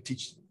come and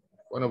teach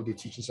one of the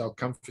teachings. I'll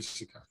come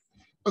physical.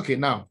 Okay,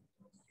 now,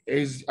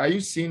 are you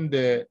seeing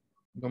the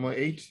number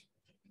 8?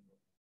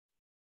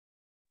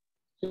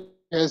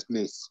 Yes,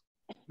 please.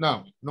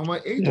 Now, number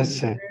 8 yes, is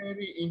sir.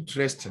 very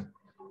interesting.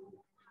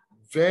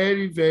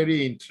 Very,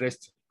 very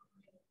interesting.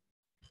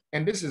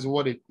 And this is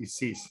what it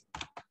says.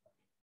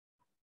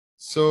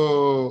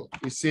 So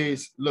it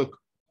says, look,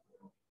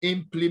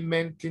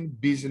 implementing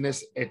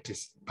business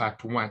ethics,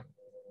 part 1.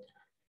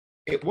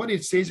 What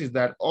it says is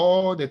that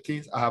all the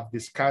things I have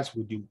discussed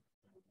with you,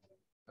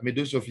 I mean,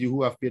 those of you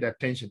who have paid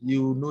attention,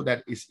 you know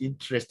that it's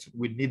interesting.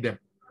 We need them.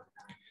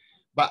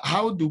 But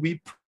how do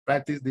we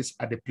practice this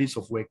at the place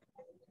of work?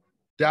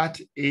 That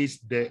is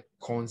the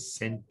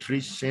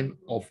concentration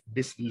of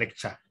this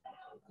lecture.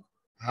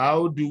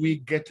 How do we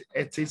get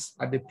ethics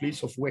at the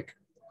place of work?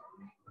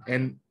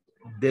 And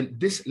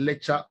this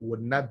lecture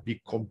will not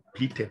be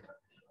completed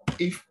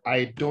if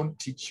I don't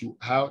teach you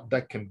how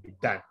that can be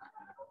done.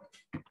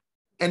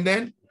 And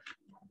then,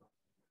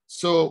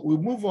 so we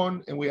move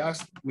on and we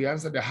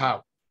answer the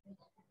how.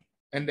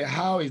 And the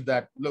how is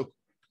that, look,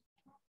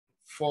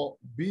 for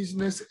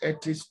business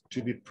ethics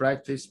to be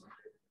practiced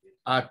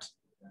at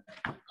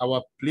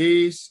our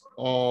place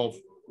of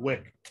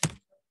work,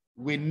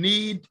 we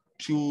need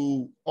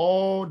to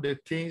all the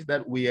things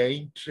that we are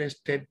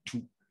interested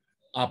to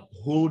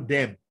uphold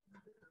them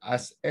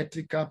as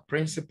ethical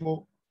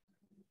principle,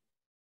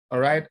 all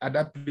right, at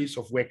that place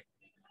of work.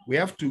 We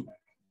have to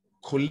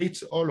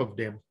collect all of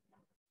them,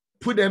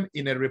 put them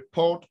in a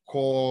report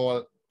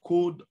called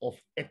Code of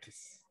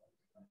Ethics.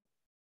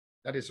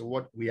 That is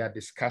what we are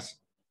discussing.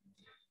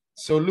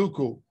 So,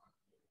 Luco,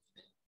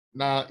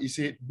 Now, you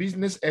see,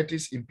 business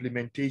ethics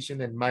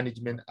implementation and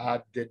management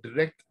are the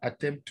direct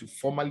attempt to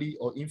formally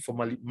or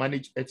informally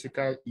manage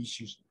ethical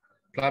issues,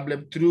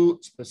 problem through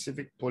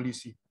specific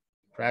policy,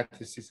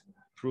 practices,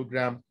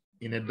 program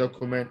in a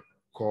document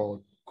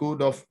called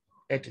Code of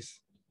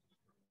Ethics.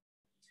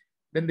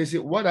 Then they say,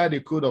 what are the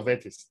Code of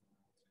Ethics?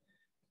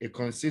 It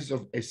consists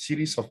of a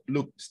series of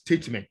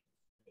statements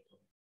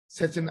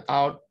setting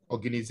out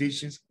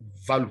organizations'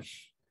 values,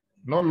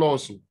 not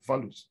laws,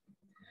 values,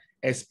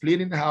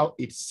 explaining how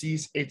it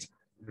sees its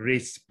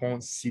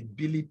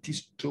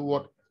responsibilities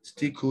toward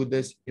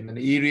stakeholders in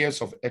the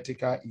areas of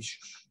ethical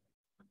issues.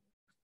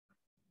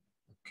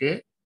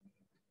 Okay?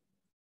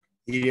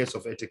 Areas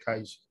of ethical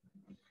issues.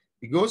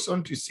 It goes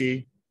on to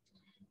say,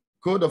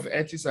 Code of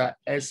Ethics are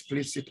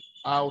explicit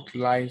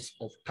outlines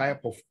of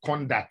type of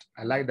conduct.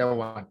 I like that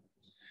one.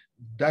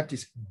 That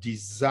is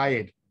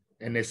desired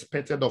and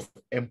expected of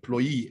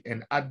employee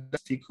and other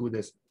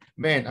stakeholders.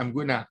 Man, I'm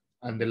going to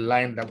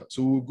underline that.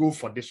 So we'll go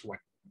for this one.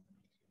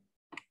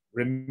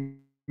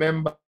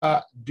 Remember,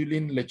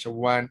 during lecture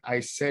 1,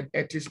 I said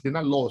ethics, they're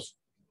not laws.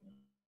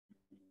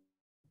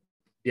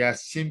 They are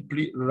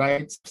simply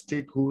rights of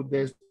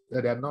stakeholders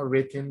that are not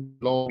written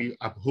law. We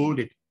uphold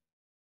it.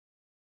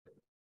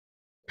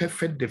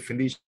 Perfect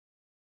definition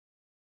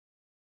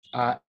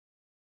are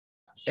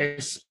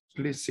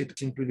explicit,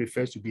 simply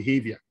refers to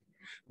behavior,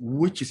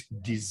 which is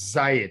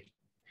desired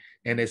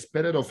and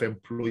expected of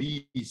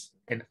employees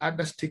and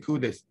other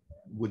stakeholders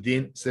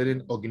within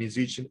certain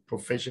organization,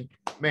 profession.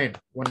 Man,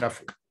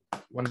 wonderful,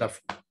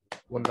 wonderful,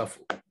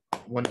 wonderful,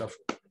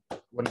 wonderful,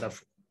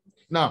 wonderful.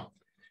 Now,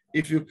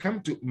 if you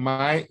come to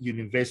my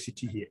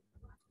university here,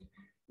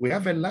 we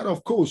have a lot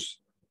of courses,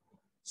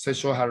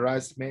 sexual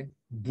harassment,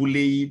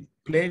 bullying,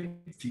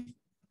 plenty,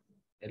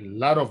 a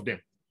lot of them,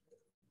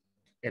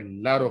 a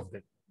lot of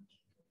them,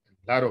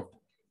 a lot of them,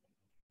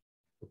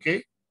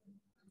 okay?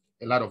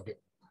 A lot of them.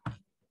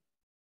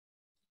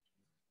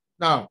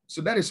 Now,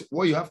 so that is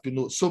what you have to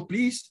know. So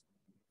please,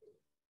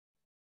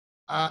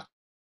 I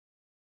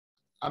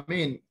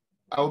mean,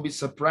 I will be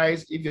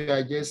surprised if you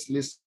are just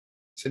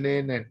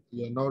listening and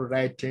you're not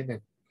writing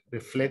and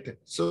reflecting.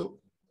 So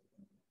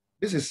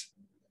this is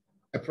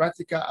a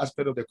practical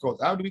aspect of the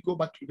course. How do we go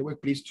back to the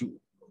workplace to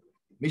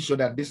make sure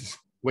that this is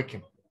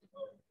working?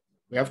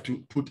 We have to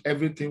put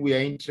everything we are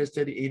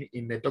interested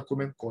in a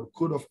document called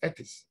Code of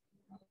Ethics.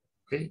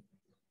 Okay,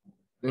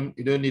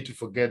 you don't need to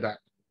forget that.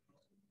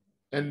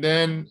 And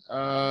then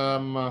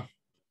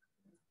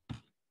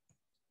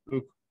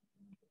look.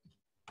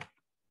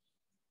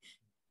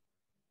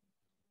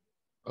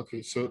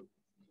 Okay, so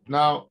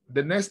now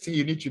the next thing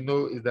you need to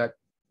know is that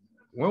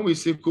when we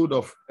say Code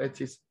of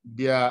Ethics,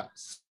 there are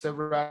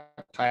several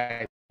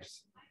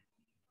types.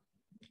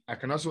 I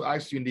can also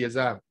ask you in the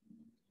exam,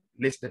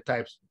 list the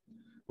types.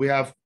 We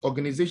have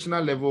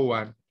organizational level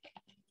 1.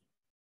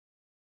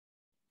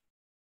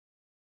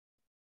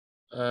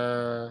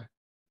 A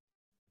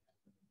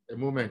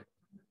moment.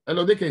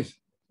 Hello, Dickens.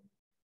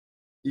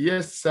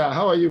 Yes, sir.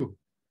 How are you?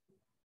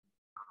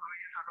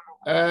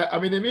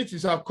 I'm in a meeting,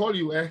 so I'll call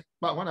you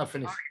but when I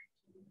finish.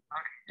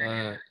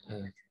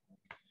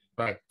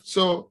 Right.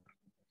 So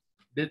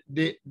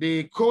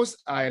the course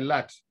are a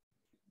lot.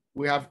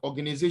 We have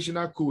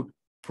organizational code,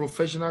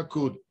 professional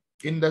code,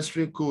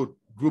 industry code,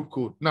 group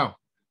code. Now,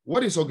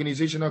 what is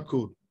organizational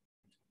code?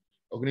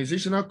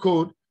 Organizational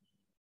code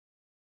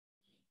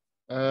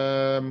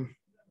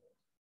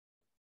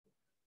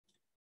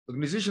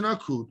organizational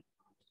code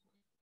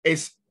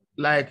is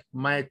like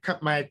my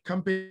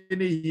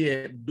company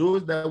here,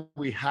 those that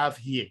we have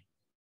here.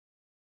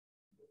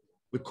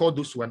 We call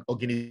this one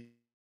organizational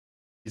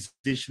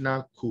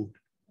code.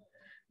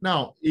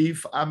 Now,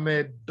 if I'm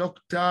a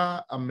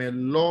doctor, I'm a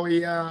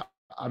lawyer,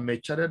 I'm a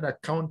chartered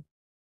accountant,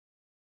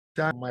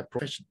 my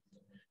profession,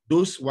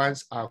 those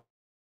ones are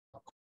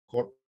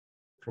called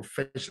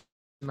professional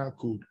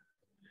code.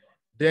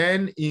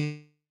 Then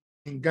in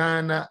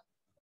Ghana,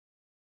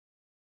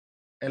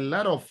 a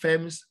lot of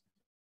firms,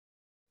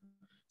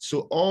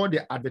 so all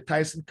the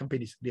advertising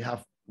companies, they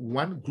have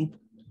one group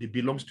they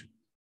belongs to.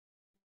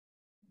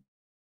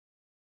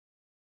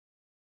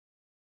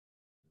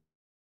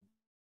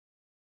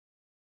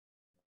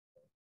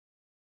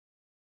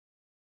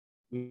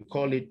 We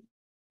call it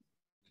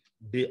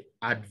the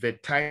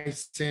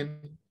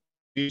advertising,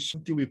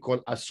 we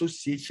call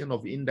association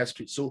of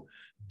industry. So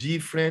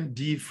different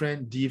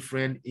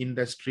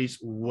industries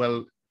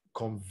will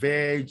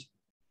converge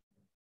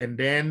and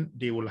then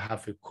they will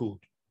have a code.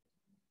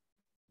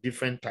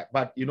 Different type.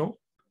 But you know,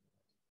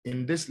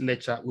 in this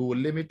lecture, we will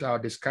limit our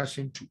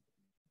discussion to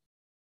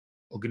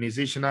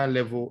organizational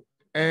level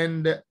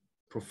and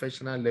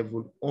professional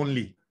level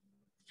only.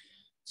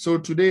 So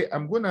today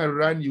I'm going to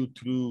run you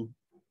through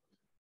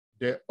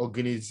the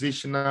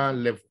organizational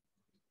level.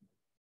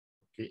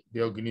 Okay,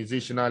 the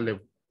organizational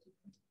level.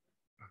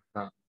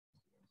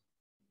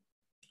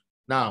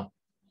 Now,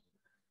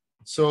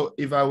 so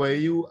if I were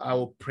you, I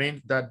will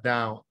print that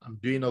down. I'm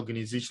doing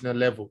organizational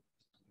level.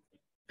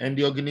 And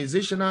the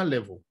organizational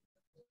level,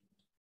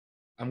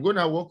 I'm going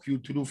to walk you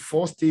through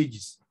 4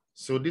 stages.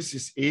 So this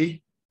is A.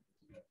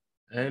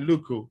 And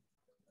look,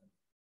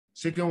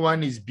 second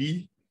one is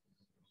B.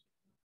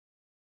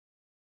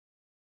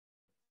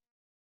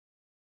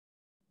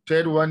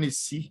 Third one is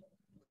C.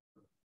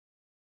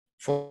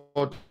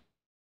 Fourth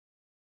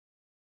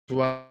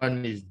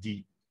one is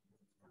D.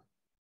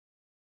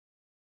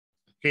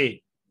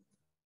 Okay.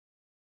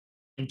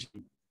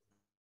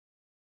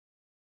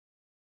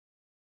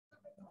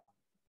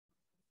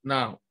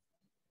 Now,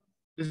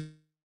 this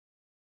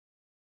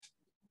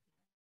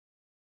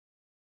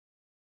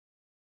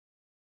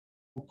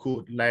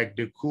code, like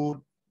the code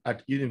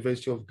at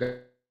University of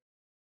Ghana,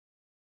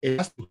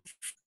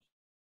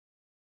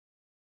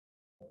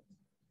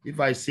 if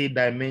I say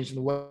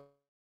dimension, what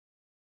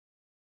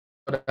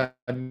I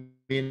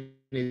mean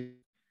is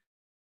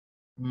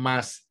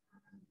mass.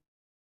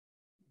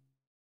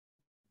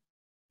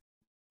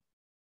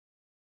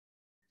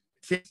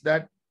 Things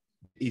that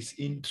is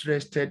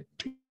interested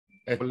to,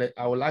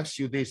 I will ask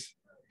you this.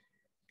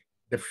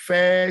 The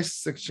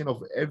first section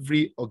of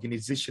every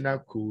organizational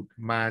code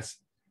must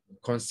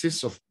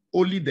consist of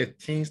only the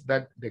things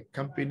that the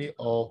company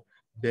or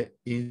the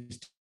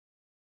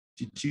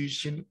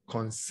institution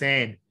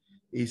concerned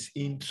is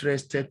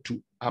interested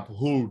to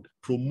uphold,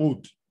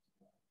 promote.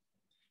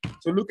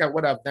 So look at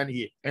what I've done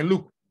here. And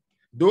look,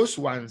 those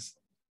ones,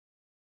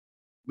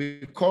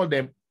 we call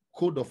them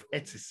code of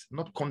ethics,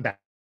 not conduct,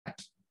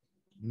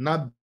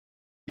 not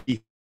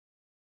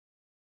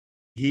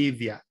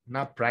behavior,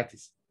 not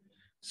practice.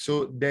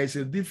 So there's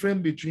a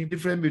difference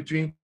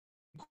between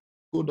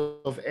code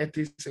of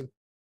ethics and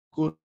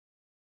code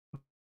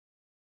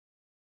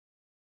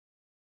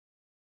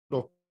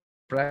of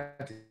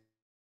practice.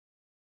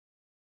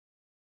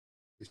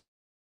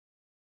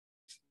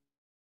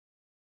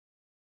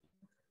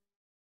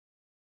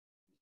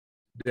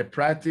 The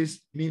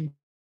practice mean,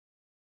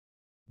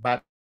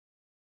 but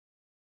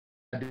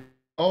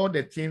all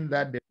the things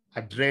that they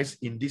address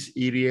in these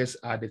areas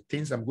are the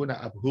things I'm going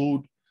to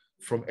uphold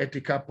from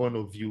ethical point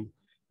of view.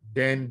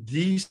 Then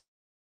these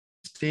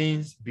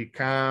things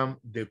become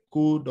the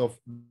code of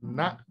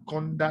not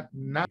conduct,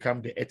 not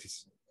become the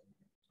ethics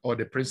or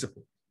the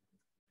principle.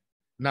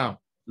 Now,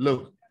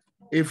 look,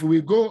 if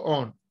we go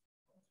on,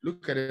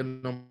 look at the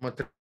number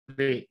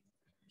 3.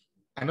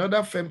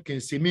 Another firm can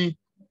say, me,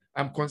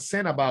 I'm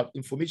concerned about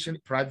information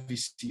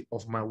privacy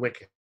of my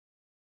workers.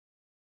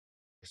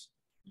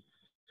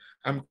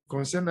 I'm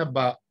concerned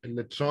about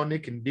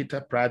electronic and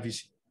data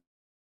privacy.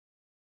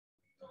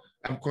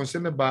 I'm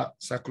concerned about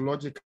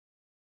psychological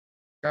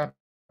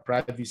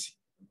privacy.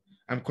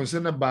 I'm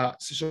concerned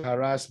about sexual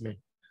harassment.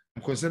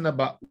 I'm concerned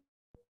about,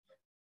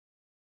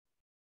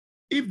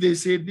 if they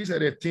say these are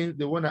the things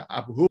they want to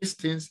uphold, these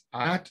things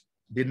are not,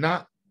 they're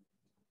not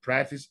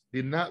practice,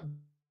 they're not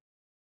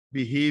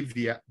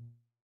behavior,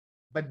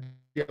 but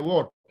they're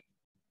what?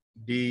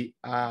 They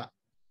are,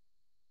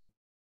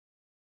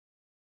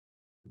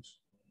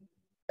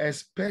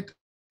 expect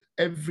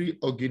every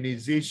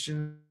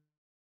organization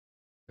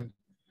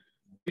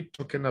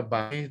talking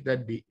about things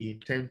that they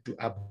intend to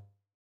uphold.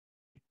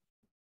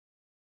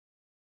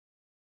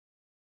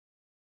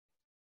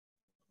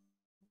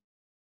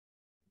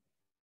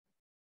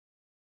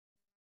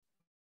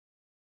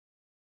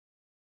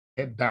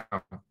 Down.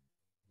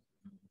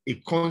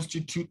 It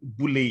constitutes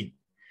bullying.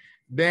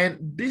 Then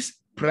these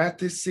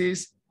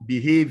practices,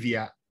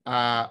 behavior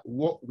are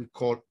what we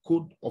call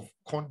code of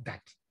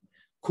conduct,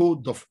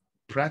 code of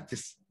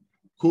practice,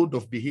 code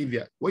of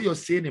behavior. What you're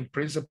saying in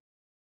principle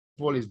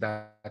is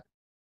that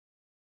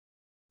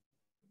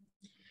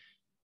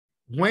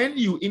when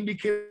you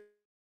indicate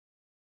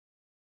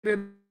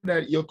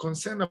that you're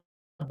concerned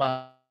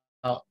about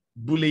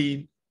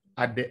bullying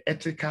at the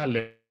ethical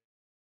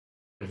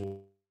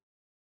level,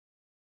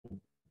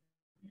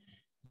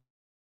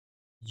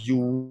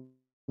 you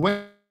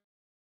when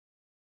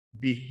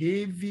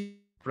behavior,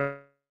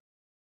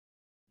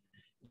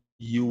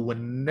 you will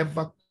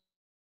never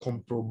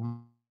compromise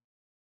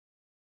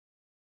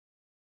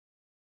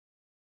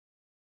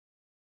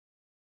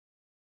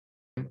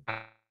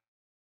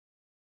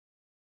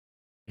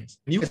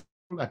you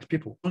at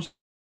people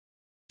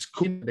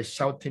screaming the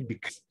shouting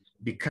because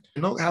you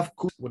cannot have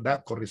coach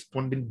without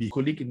corresponding the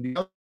colleague in the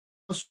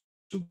house.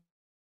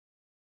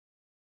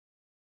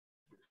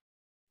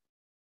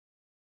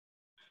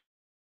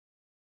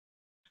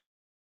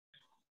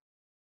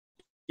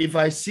 If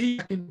I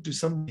see into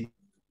somebody,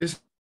 this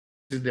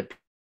is the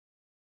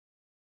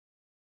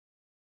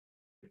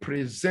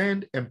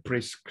present and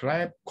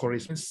prescribe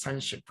corresponding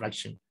sanction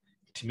fraction.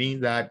 It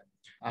means that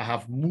I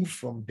have moved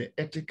from the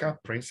ethical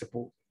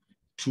principle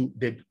to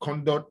the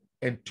conduct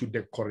and to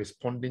the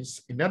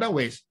correspondence. In other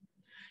words,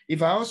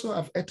 if I also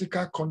have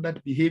ethical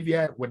conduct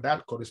behavior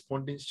without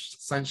corresponding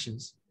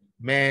sanctions,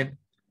 man,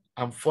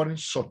 I'm falling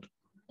short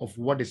of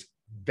what is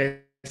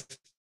best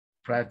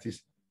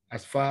practice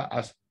as far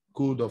as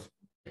code of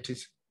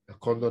ethics and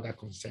conduct are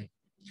concerned.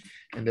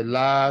 And the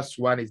last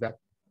one is that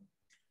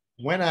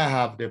when I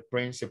have the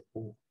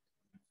principle,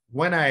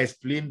 when I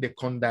explain the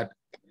conduct,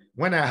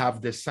 when I have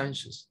the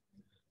sanctions,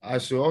 I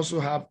should also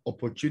have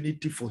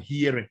opportunity for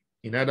hearing.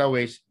 In other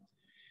words,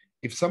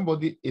 if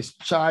somebody is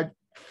charged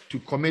to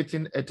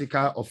committing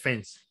ethical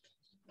offense,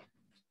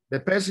 the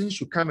person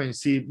should come and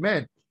say,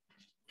 man,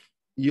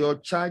 you're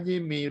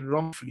charging me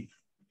wrongfully.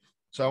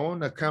 So I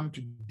want to come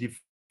to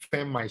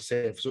defend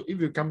myself. So if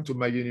you come to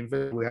my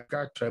university, we have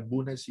got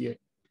tribunals here.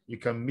 You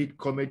can meet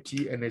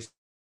committee and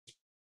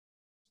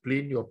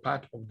explain your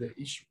part of the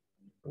issue.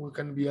 We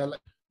can be allowed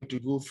to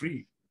go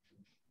free.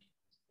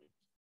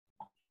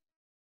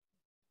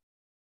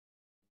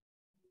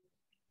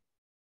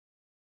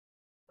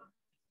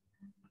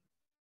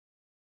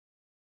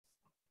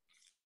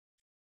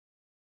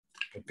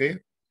 Okay.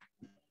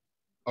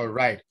 All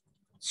right.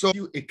 So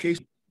a case,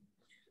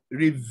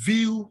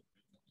 review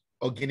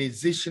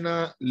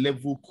organizational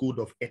level code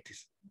of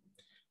ethics.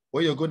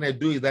 What you're going to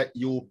do is that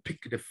you pick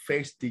the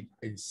first stage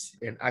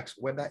and ask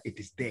whether it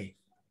is there.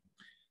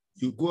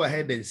 You go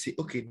ahead and say,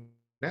 okay,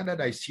 now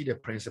that I see the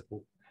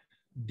principle,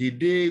 did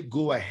they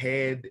go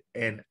ahead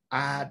and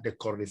add the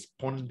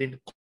corresponding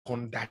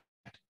conduct?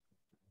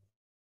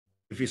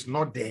 If it's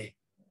not there,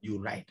 you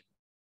write.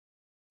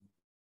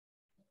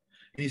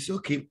 And it's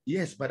okay,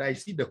 yes, but I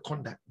see the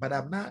conduct, but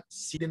I'm not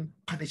seeing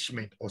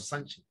punishment or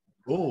sanction.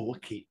 Oh,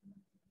 okay.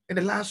 And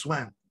the last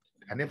one,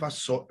 I never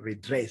saw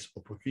redress,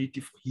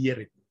 opportunity for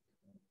hearing.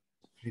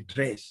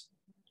 Redress.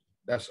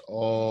 That's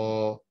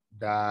all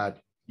that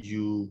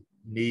you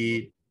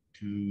need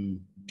to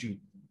do.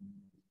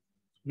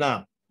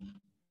 Now,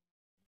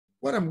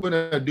 what I'm going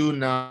to do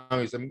now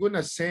is I'm going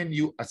to send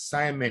you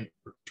assignment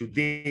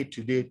today.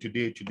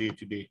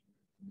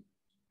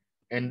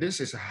 And this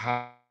is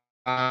how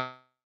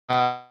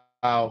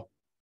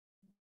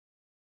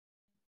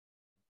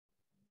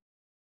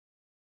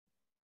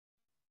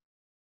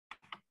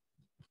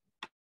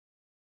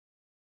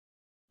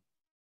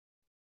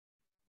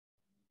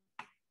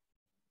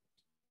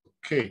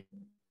okay.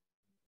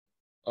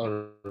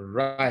 All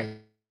right.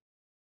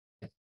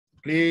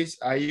 Please,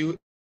 are you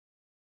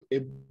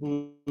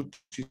able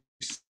to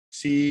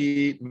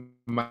see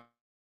my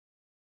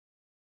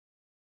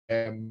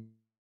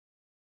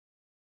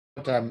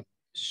what I'm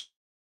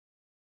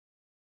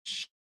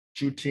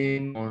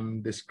shooting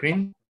on the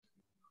screen?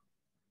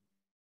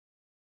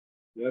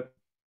 Yes.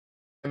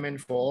 I mean,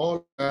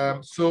 for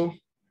all. So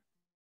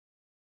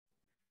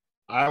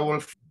I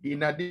will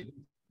in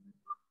addition.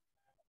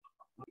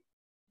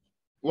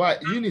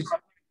 What, Eunice?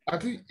 I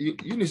think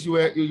Eunice, you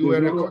were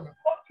recording.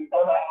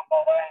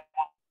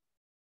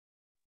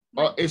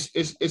 Oh, is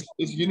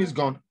Eunice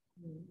gone?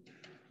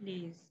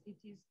 Please, it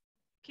is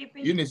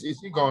keeping. Eunice, is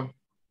he gone?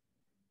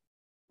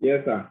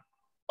 Yes, sir.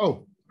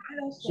 Oh,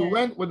 Hello, so sir.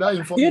 when would I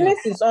inform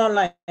Eunice is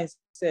online,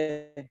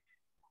 sir.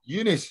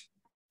 Eunice.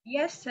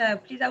 Yes,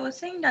 sir. Please, I was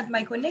saying that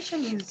my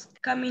connection is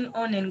coming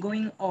on and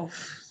going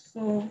off.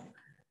 So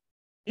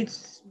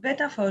it's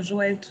better for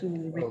Joel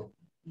to. Oh.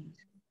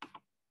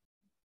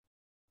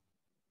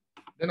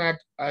 Then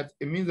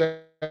it means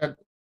that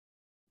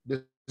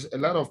there's a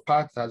lot of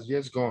parts has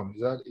just gone.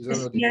 Is that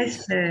what it Yes,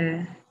 is?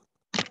 sir.